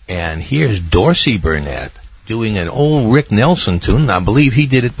 and here's Dorsey Burnett doing an old Rick Nelson tune, and I believe he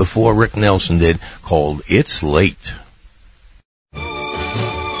did it before Rick Nelson did, called It's Late.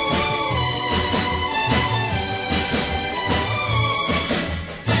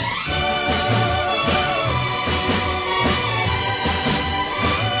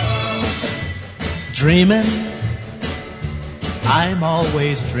 Dreamin', I'm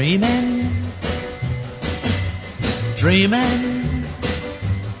always dreamin', dreamin',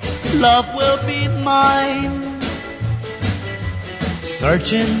 love will be mine.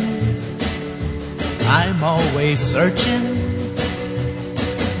 Searching, I'm always searching,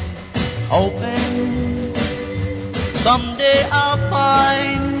 hoping someday I'll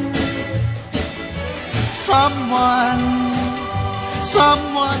find someone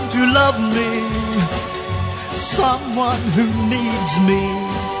to love me, someone who needs me.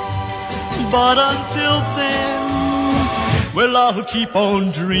 But until then, well, I'll keep on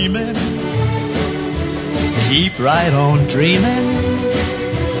dreaming, keep right on dreaming,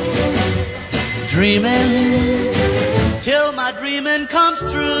 dreaming till my dreaming comes true.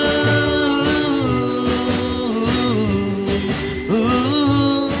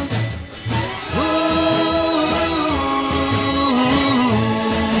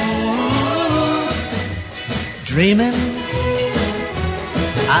 Dreaming,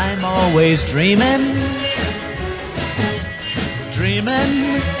 I'm always dreaming,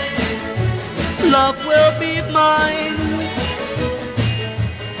 dreaming, love will be mine.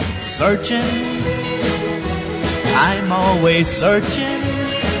 Searching, I'm always searching,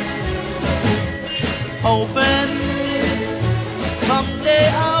 hoping someday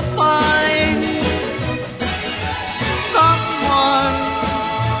I'll find someone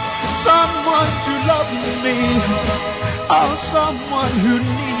to love me, or someone who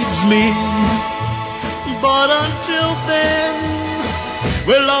needs me. But until then,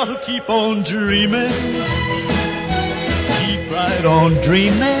 well, I'll keep on dreaming, keep right on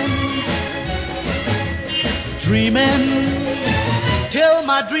dreaming, dreaming till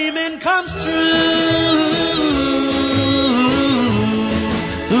my dreaming comes true.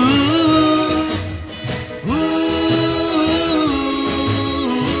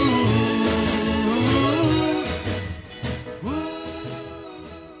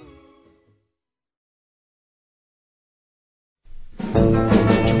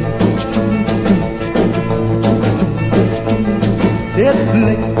 It's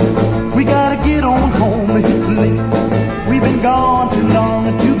late, we gotta get on home, it's late. We've been gone too long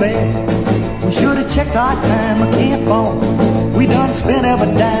and too bad. We should've checked our time, I can't fall. We done spent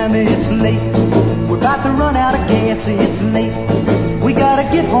every dime, it's late. We're about to run out of gas, it's late. We gotta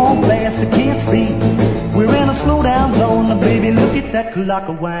get home fast, I can't speed. We're in a slow down zone, baby, look at that clock,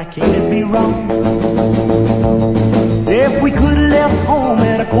 why can't it be wrong? If we could've left home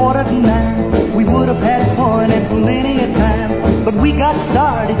at 9:15, we would've had fun and plenty of time. But we got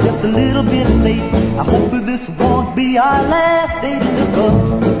started just a little bit late. I hope that this won't be our last day to look up.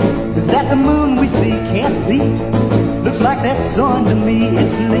 Is that the moon we see? Can't be. Looks like that sun to me,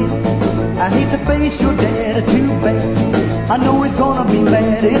 it's late. I hate to face your dad, too bad. I know he's gonna be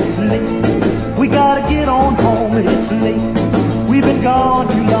mad, it's late. We gotta get on home, it's late. We've been gone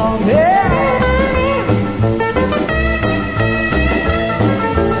too long, yeah.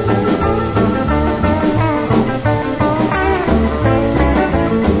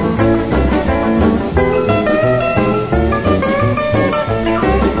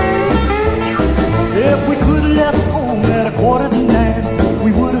 If we could have left home at 8:45,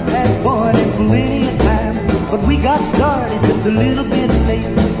 we would have had fun and plenty of time. But we got started just a little bit late.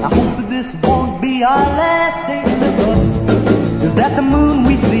 I hope that this won't be our last day to live up. Is that the moon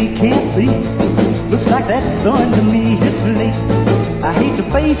we see? Can't be. Looks like that sun to me, it's late. I hate to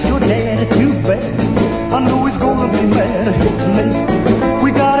face your daddy too bad. I know he's gonna be mad, it's late.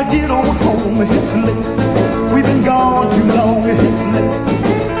 We gotta get on home, it's late. We've been gone too long, it's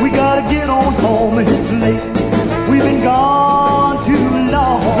late. We gotta get on home, it's late. We've been gone too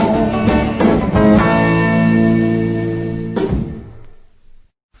long.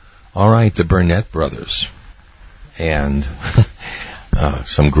 All right, the Burnett Brothers. And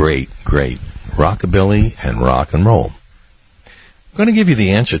some great rockabilly and rock and roll. I'm going to give you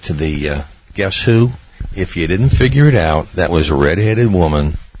the answer to the Guess Who? If you didn't figure it out, that was Red-Headed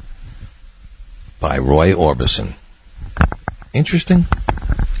Woman by Roy Orbison. Interesting?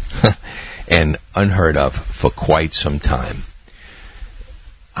 And unheard of for quite some time.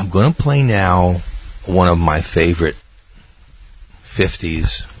 I'm going to play now one of my favorite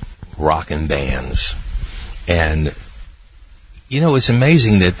 50s rockin' bands. And, you know, it's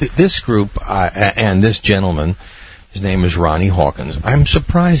amazing that this group and this gentleman, his name is Ronnie Hawkins. I'm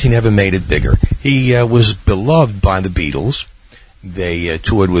surprised he never made it bigger. He was beloved by the Beatles. They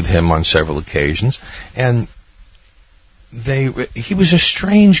toured with him on several occasions. And he was a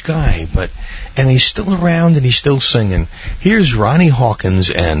strange guy, and he's still around and he's still singing. Here's Ronnie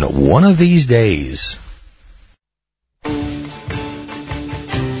Hawkins and One of These Days.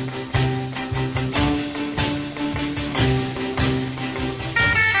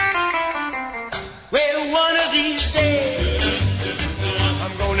 Well, one of these days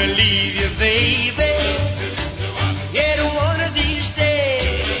I'm gonna leave you, baby. Yeah, one of these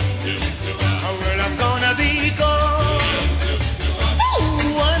days, well, I'm gonna be gone.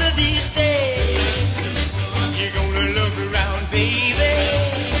 Ooh, one of these days you're gonna look around, baby.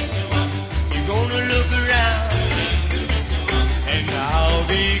 You're gonna look around and I'll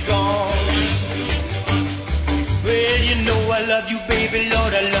be gone. Well, you know I love you, baby,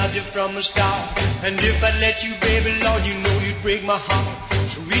 Lord, I loved you from the start. And if I let you, baby, Lord, you know you'd break my heart.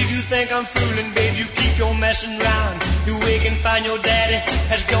 So if you think I'm fooling, babe, you keep on messing around. You wake and find your daddy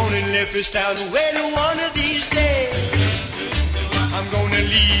has gone and left this town. Well, one of these days I'm gonna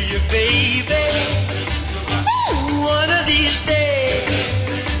leave you, baby. Ooh, one of these days,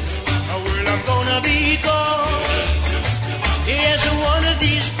 well, I'm gonna be gone. Yes, one of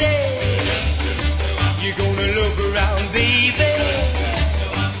these days you're gonna look around, baby.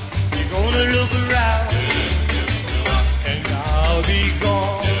 You're gonna look around and I'll be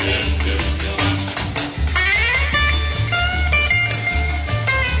gone.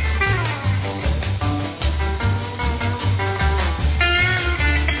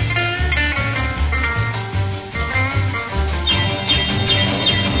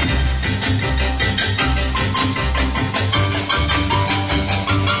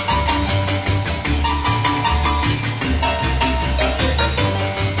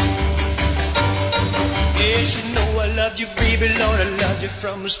 You, baby, Lord, I loved you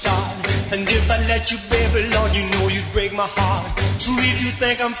from the start. And if I let you, baby, Lord, you know you'd break my heart. So if you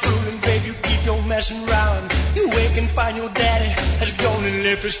think I'm fooling, babe, you keep on messing around. You wake and find your daddy has gone and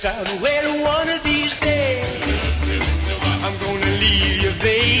left this town. Well, one of these days I'm gonna leave you,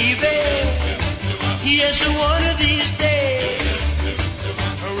 baby. Yes, one of these days,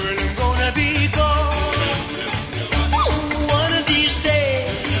 well, I'm gonna be gone. Ooh, one of these days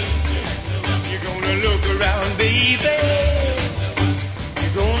you're gonna look around, baby.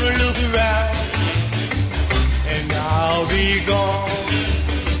 You're gonna look around and I'll be gone.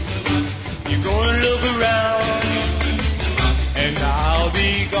 You're gonna look around and I'll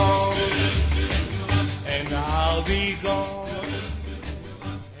be gone. And I'll be gone.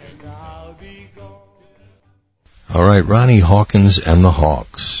 And I'll be gone. All right, Ronnie Hawkins and the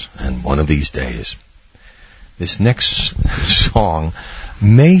Hawks, and One of These Days. This next song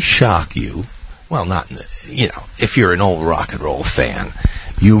may shock you. Well, not, you know, if you're an old rock and roll fan,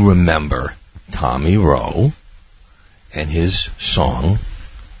 you remember Tommy Rowe and his song,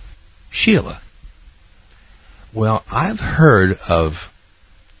 Sheila. Well, I've heard of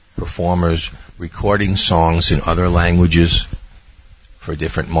performers recording songs in other languages for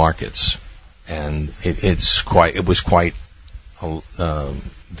different markets, and it was quite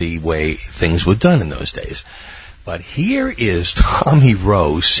the way things were done in those days. But here is Tommy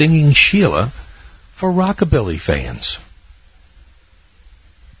Rose singing Sheila for Rockabilly fans.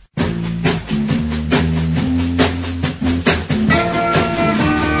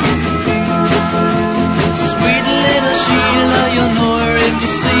 Sweet little Sheila, you'll know her if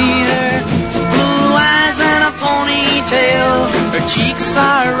you see her. Blue eyes and a ponytail. Her cheeks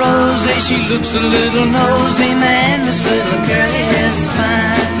are rosy, she looks a little nosy. Man, this little girl is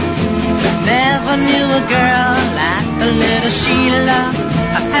fine. Never knew a girl like a little Sheila.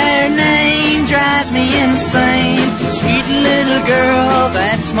 Her name drives me insane. Sweet little girl,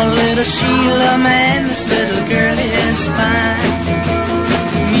 that's my little Sheila. Man, this little girl is fine.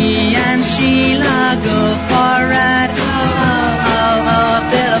 Me and Sheila go for a ride. Oh, oh, oh, oh, a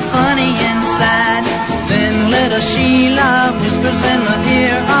bit of funny inside. Then little Sheila whispers in my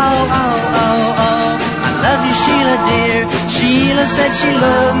ear. Oh, oh, oh, oh, I love you, Sheila dear. Sheila said she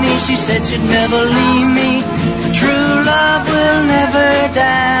loved me. She said she'd never leave me. True love will never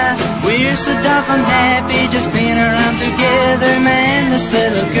die. We're so doggone happy just being around together. Man, this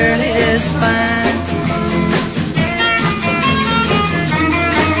little girl is fine.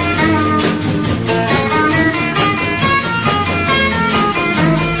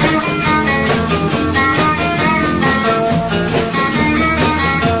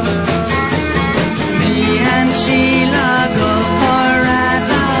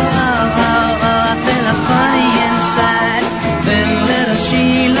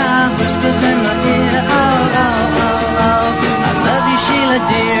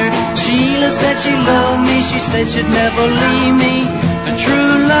 Said she loved me, she said she'd never leave me. And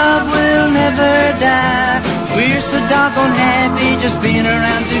true love will never die. We're so doggone happy just being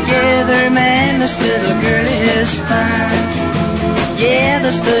around together. Man, this little girl is fine. Yeah,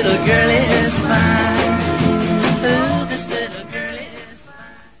 this little girl is fine. Ooh, this little girl is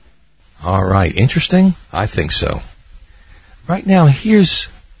fine. All right, interesting? I think so. Right now, here's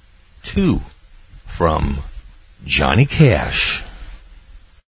two from Johnny Cash.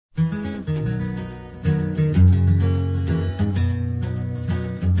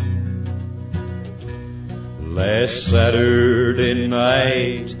 Last Saturday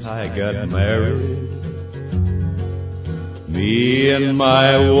night I got married. Me and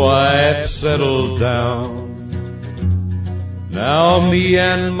my wife settled down. Now me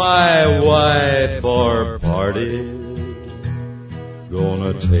and my wife are parted.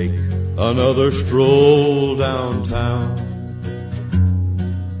 Gonna take another stroll downtown.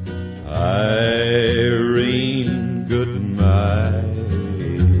 Irene, good night.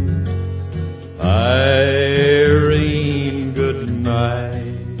 Irene, good night.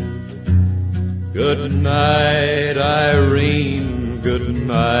 Good night, Irene. Good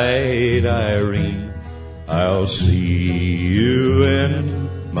night, Irene. I'll see you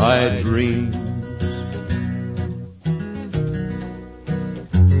in my dreams.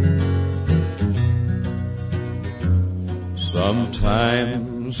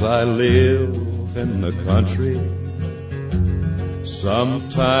 Sometimes I live in the country.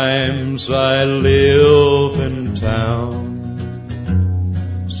 Sometimes I live in town.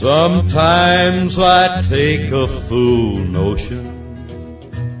 Sometimes I take a fool notion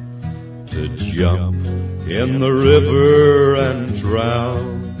to jump in the river and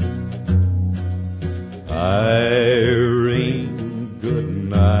drown. Irene, good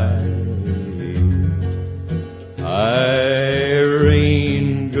night.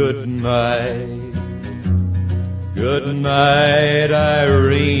 Irene, good night. Good night,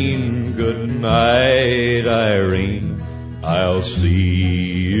 Irene. Good night, Irene. I'll see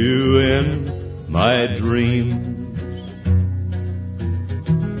you in my dreams.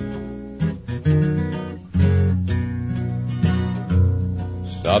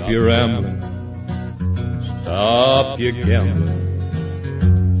 Stop your rambling. Stop your gambling.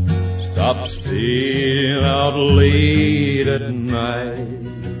 Stop staying out late at night.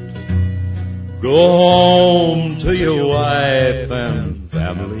 Go home to your wife and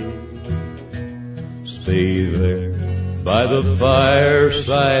family. Stay there by the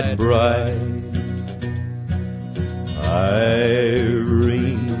fireside bright.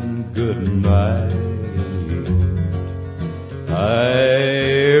 Irene, good night.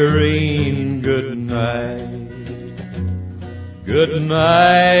 Irene, good night. Good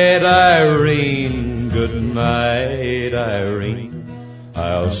night, Irene. Good night, Irene.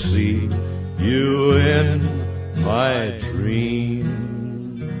 I'll see you in my dreams.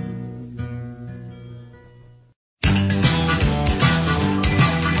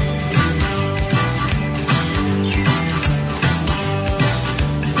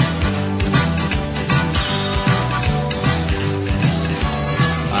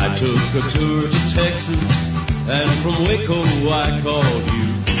 a tour to Texas, and from Waco I called you.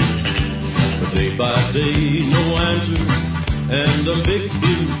 But day by day, no answer, and a big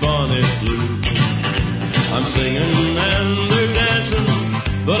blue bonnet blue. I'm singing and they're dancing,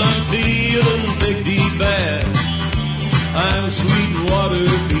 but I'm feeling big D bad. I'm Sweetwater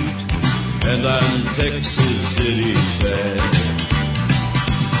Pete, and I'm Texas City sad.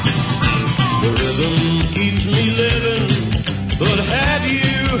 The rhythm keeps me living, but have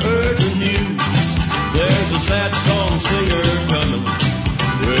you heard the news? There's a sad song singer coming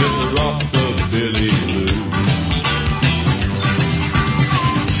with the Rockabilly blues.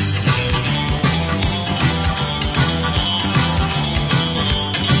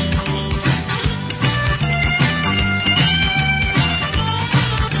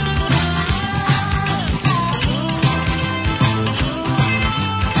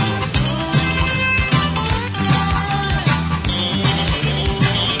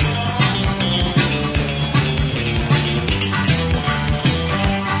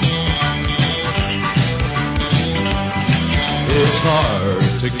 It's hard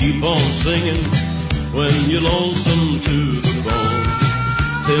to keep on singing when you're lonesome to the bone.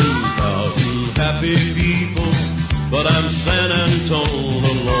 10,000 happy people, but I'm San Antone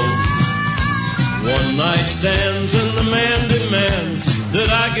alone. One night stands and the man demands that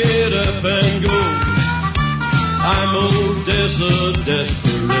I get up and go. I'm Odessa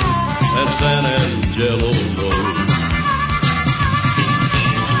desperate at San Angelo Road.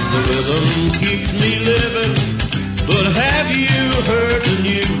 The rhythm keeps me living, but have you heard the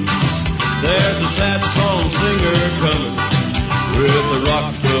news? There's a sad song singer coming with the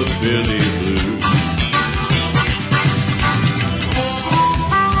Rockabilly blues.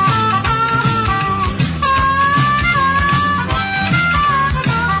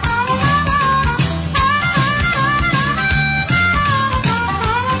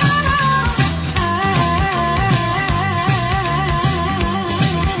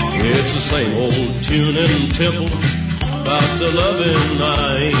 It's the same old tune in Temple about the loving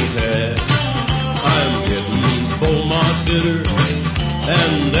I ain't had. I'm getting Beaumont bitter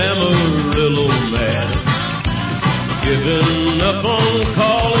and Amarillo mad. Giving up on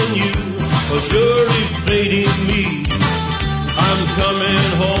calling you, 'cause you're evading me. I'm coming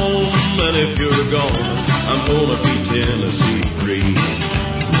home, and if you're gone, I'm gonna be Tennessee free.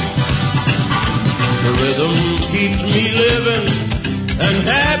 The rhythm keeps me living, and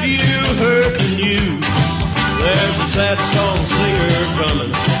have you heard the news? There's a sad song singer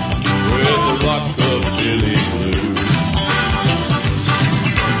coming with the Rockabilly blues.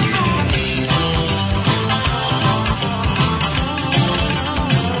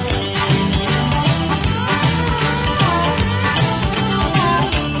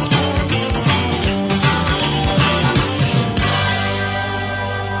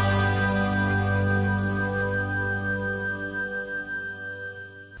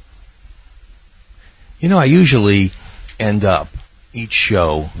 You know, I usually end up each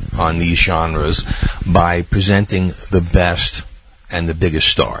show on these genres by presenting the best and the biggest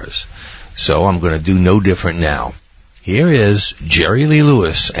stars. So I'm going to do no different now. Here is Jerry Lee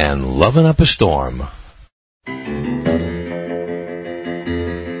Lewis and Lovin' Up a Storm.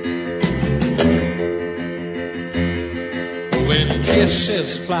 When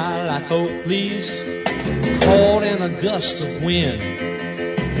kisses fly like oak leaves, caught in a gust of wind,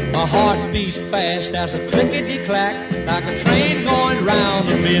 my heart beats fast as a clickety-clack, like a train going round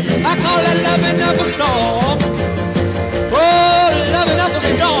the bend. I call it loving up a storm. Oh, loving up a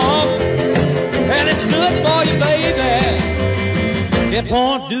storm. And it's good for you, baby. It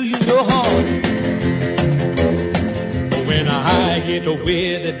won't do you no harm. When I get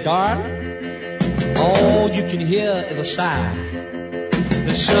with it, darling, all you can hear is a sigh.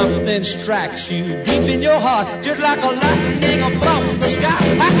 Then something strikes you deep in your heart, just like a lightning from the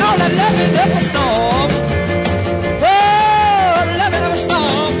sky. I call it loving up a storm. Oh, loving up a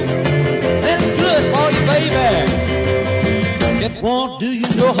storm. It's good for you, baby. It won't do you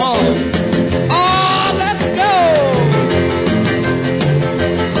no harm. Oh, let's go.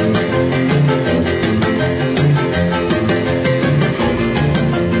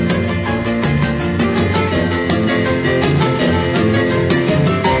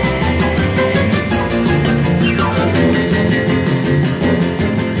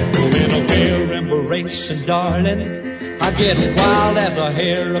 And darling, I get wild as a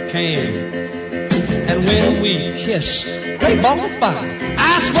hurricane. And when we kiss, great balls of fire,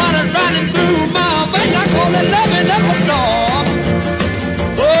 ice water running through my veins. I call it loving up a storm.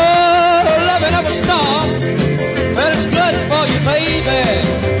 Oh, loving up a storm. But it's good for you, baby.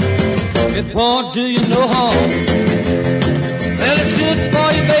 It won't do you no harm. Well, it's good for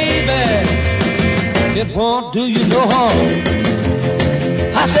you, baby. It won't do you no harm.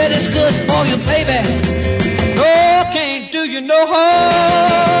 I said it's good for you, baby. No, can't do you no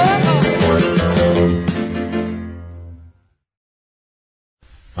harm.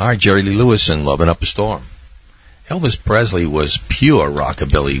 All right, Jerry Lee Lewis and Lovin' Up a Storm. Elvis Presley was pure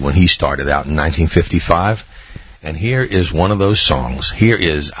rockabilly when he started out in 1955. And here is one of those songs. Here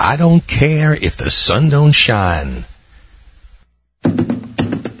is I Don't Care If the Sun Don't Shine.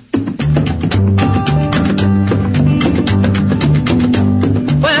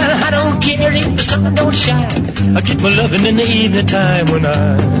 Well, I don't care if the sun don't shine. I get my loving in the evening time when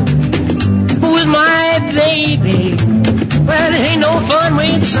I'm with my baby. Well, it ain't no fun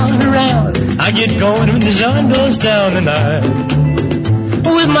with the sun around. I get going when the sun goes down and I'm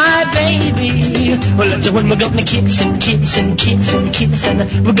with my baby. Well, that's when we're gonna kiss and kiss and kiss and kiss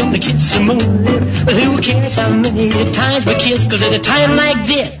and we're gonna kiss some more. Well, who cares how many times we kiss? 'Cause at a time like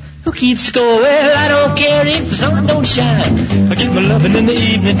this, who keeps score? Well, I don't care if the sun don't shine. I get my loving in the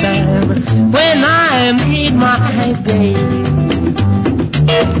evening time when I meet my baby.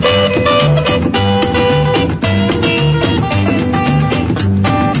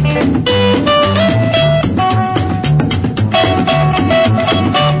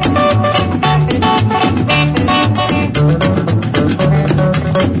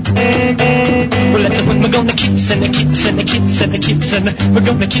 Well, that's when we're gonna kiss and a kiss and a kiss and a kiss and we're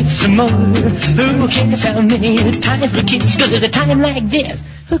gonna kiss some more. Who cares how many times we kiss? 'Cause at a time like this,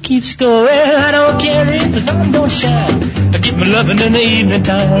 who keeps score? Well, I don't care if the sun don't shine. I get my loving in the evening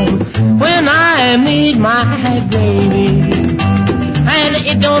time when I meet my baby. And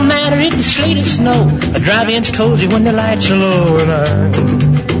it don't matter if it's sleet or snow. A drive-in's cozy when the lights are low and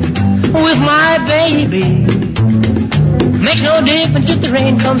I'm with my baby. Makes no difference if the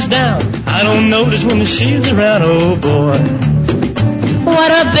rain comes down. I don't notice when the she's around. Oh boy,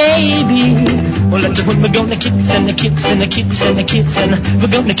 what a baby. Well, that's when we're gonna kiss and a kiss and a kiss and a kiss and we're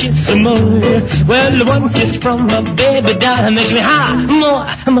gonna kiss some more. Well, one kiss from my baby doll makes me high. More.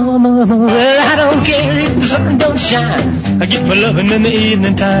 Well, I don't care if the sun don't shine. I get my loving in the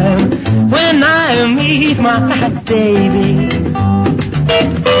evening time when I meet my baby.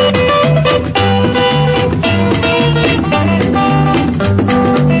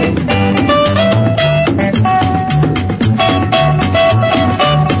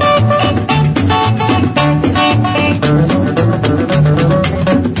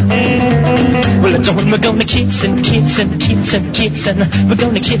 So when we're gonna kiss and kiss and kiss and kiss and we're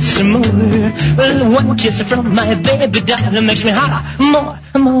gonna kiss some more. Well, one kiss from my baby doll makes me holler more.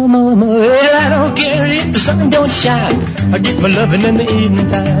 Well, I don't care if the sun don't shine. I get my loving in the evening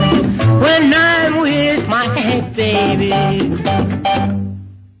time when I'm with my baby.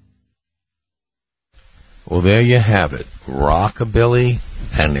 Well, there you have it. Rockabilly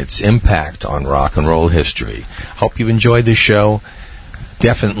and its impact on rock and roll history. Hope you've enjoyed the show.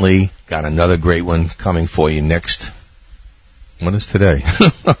 Definitely got another great one coming for you next. What is today?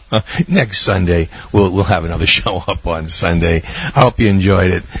 Next Sunday. We'll have another show up on Sunday. I hope you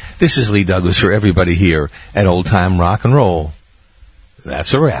enjoyed it. This is Lee Douglas for everybody here at Old Time Rock and Roll.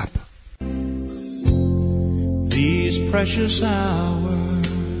 That's a wrap. These precious hours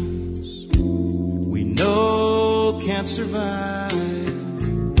we know can't survive,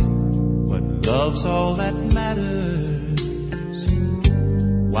 but love's all that matters.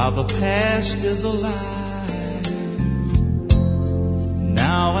 While the past is alive,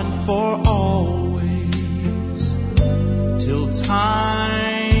 now and for always, till time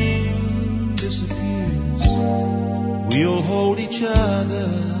disappears, we'll hold each other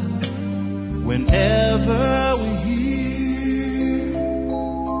whenever we're here.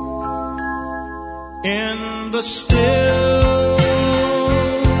 In the still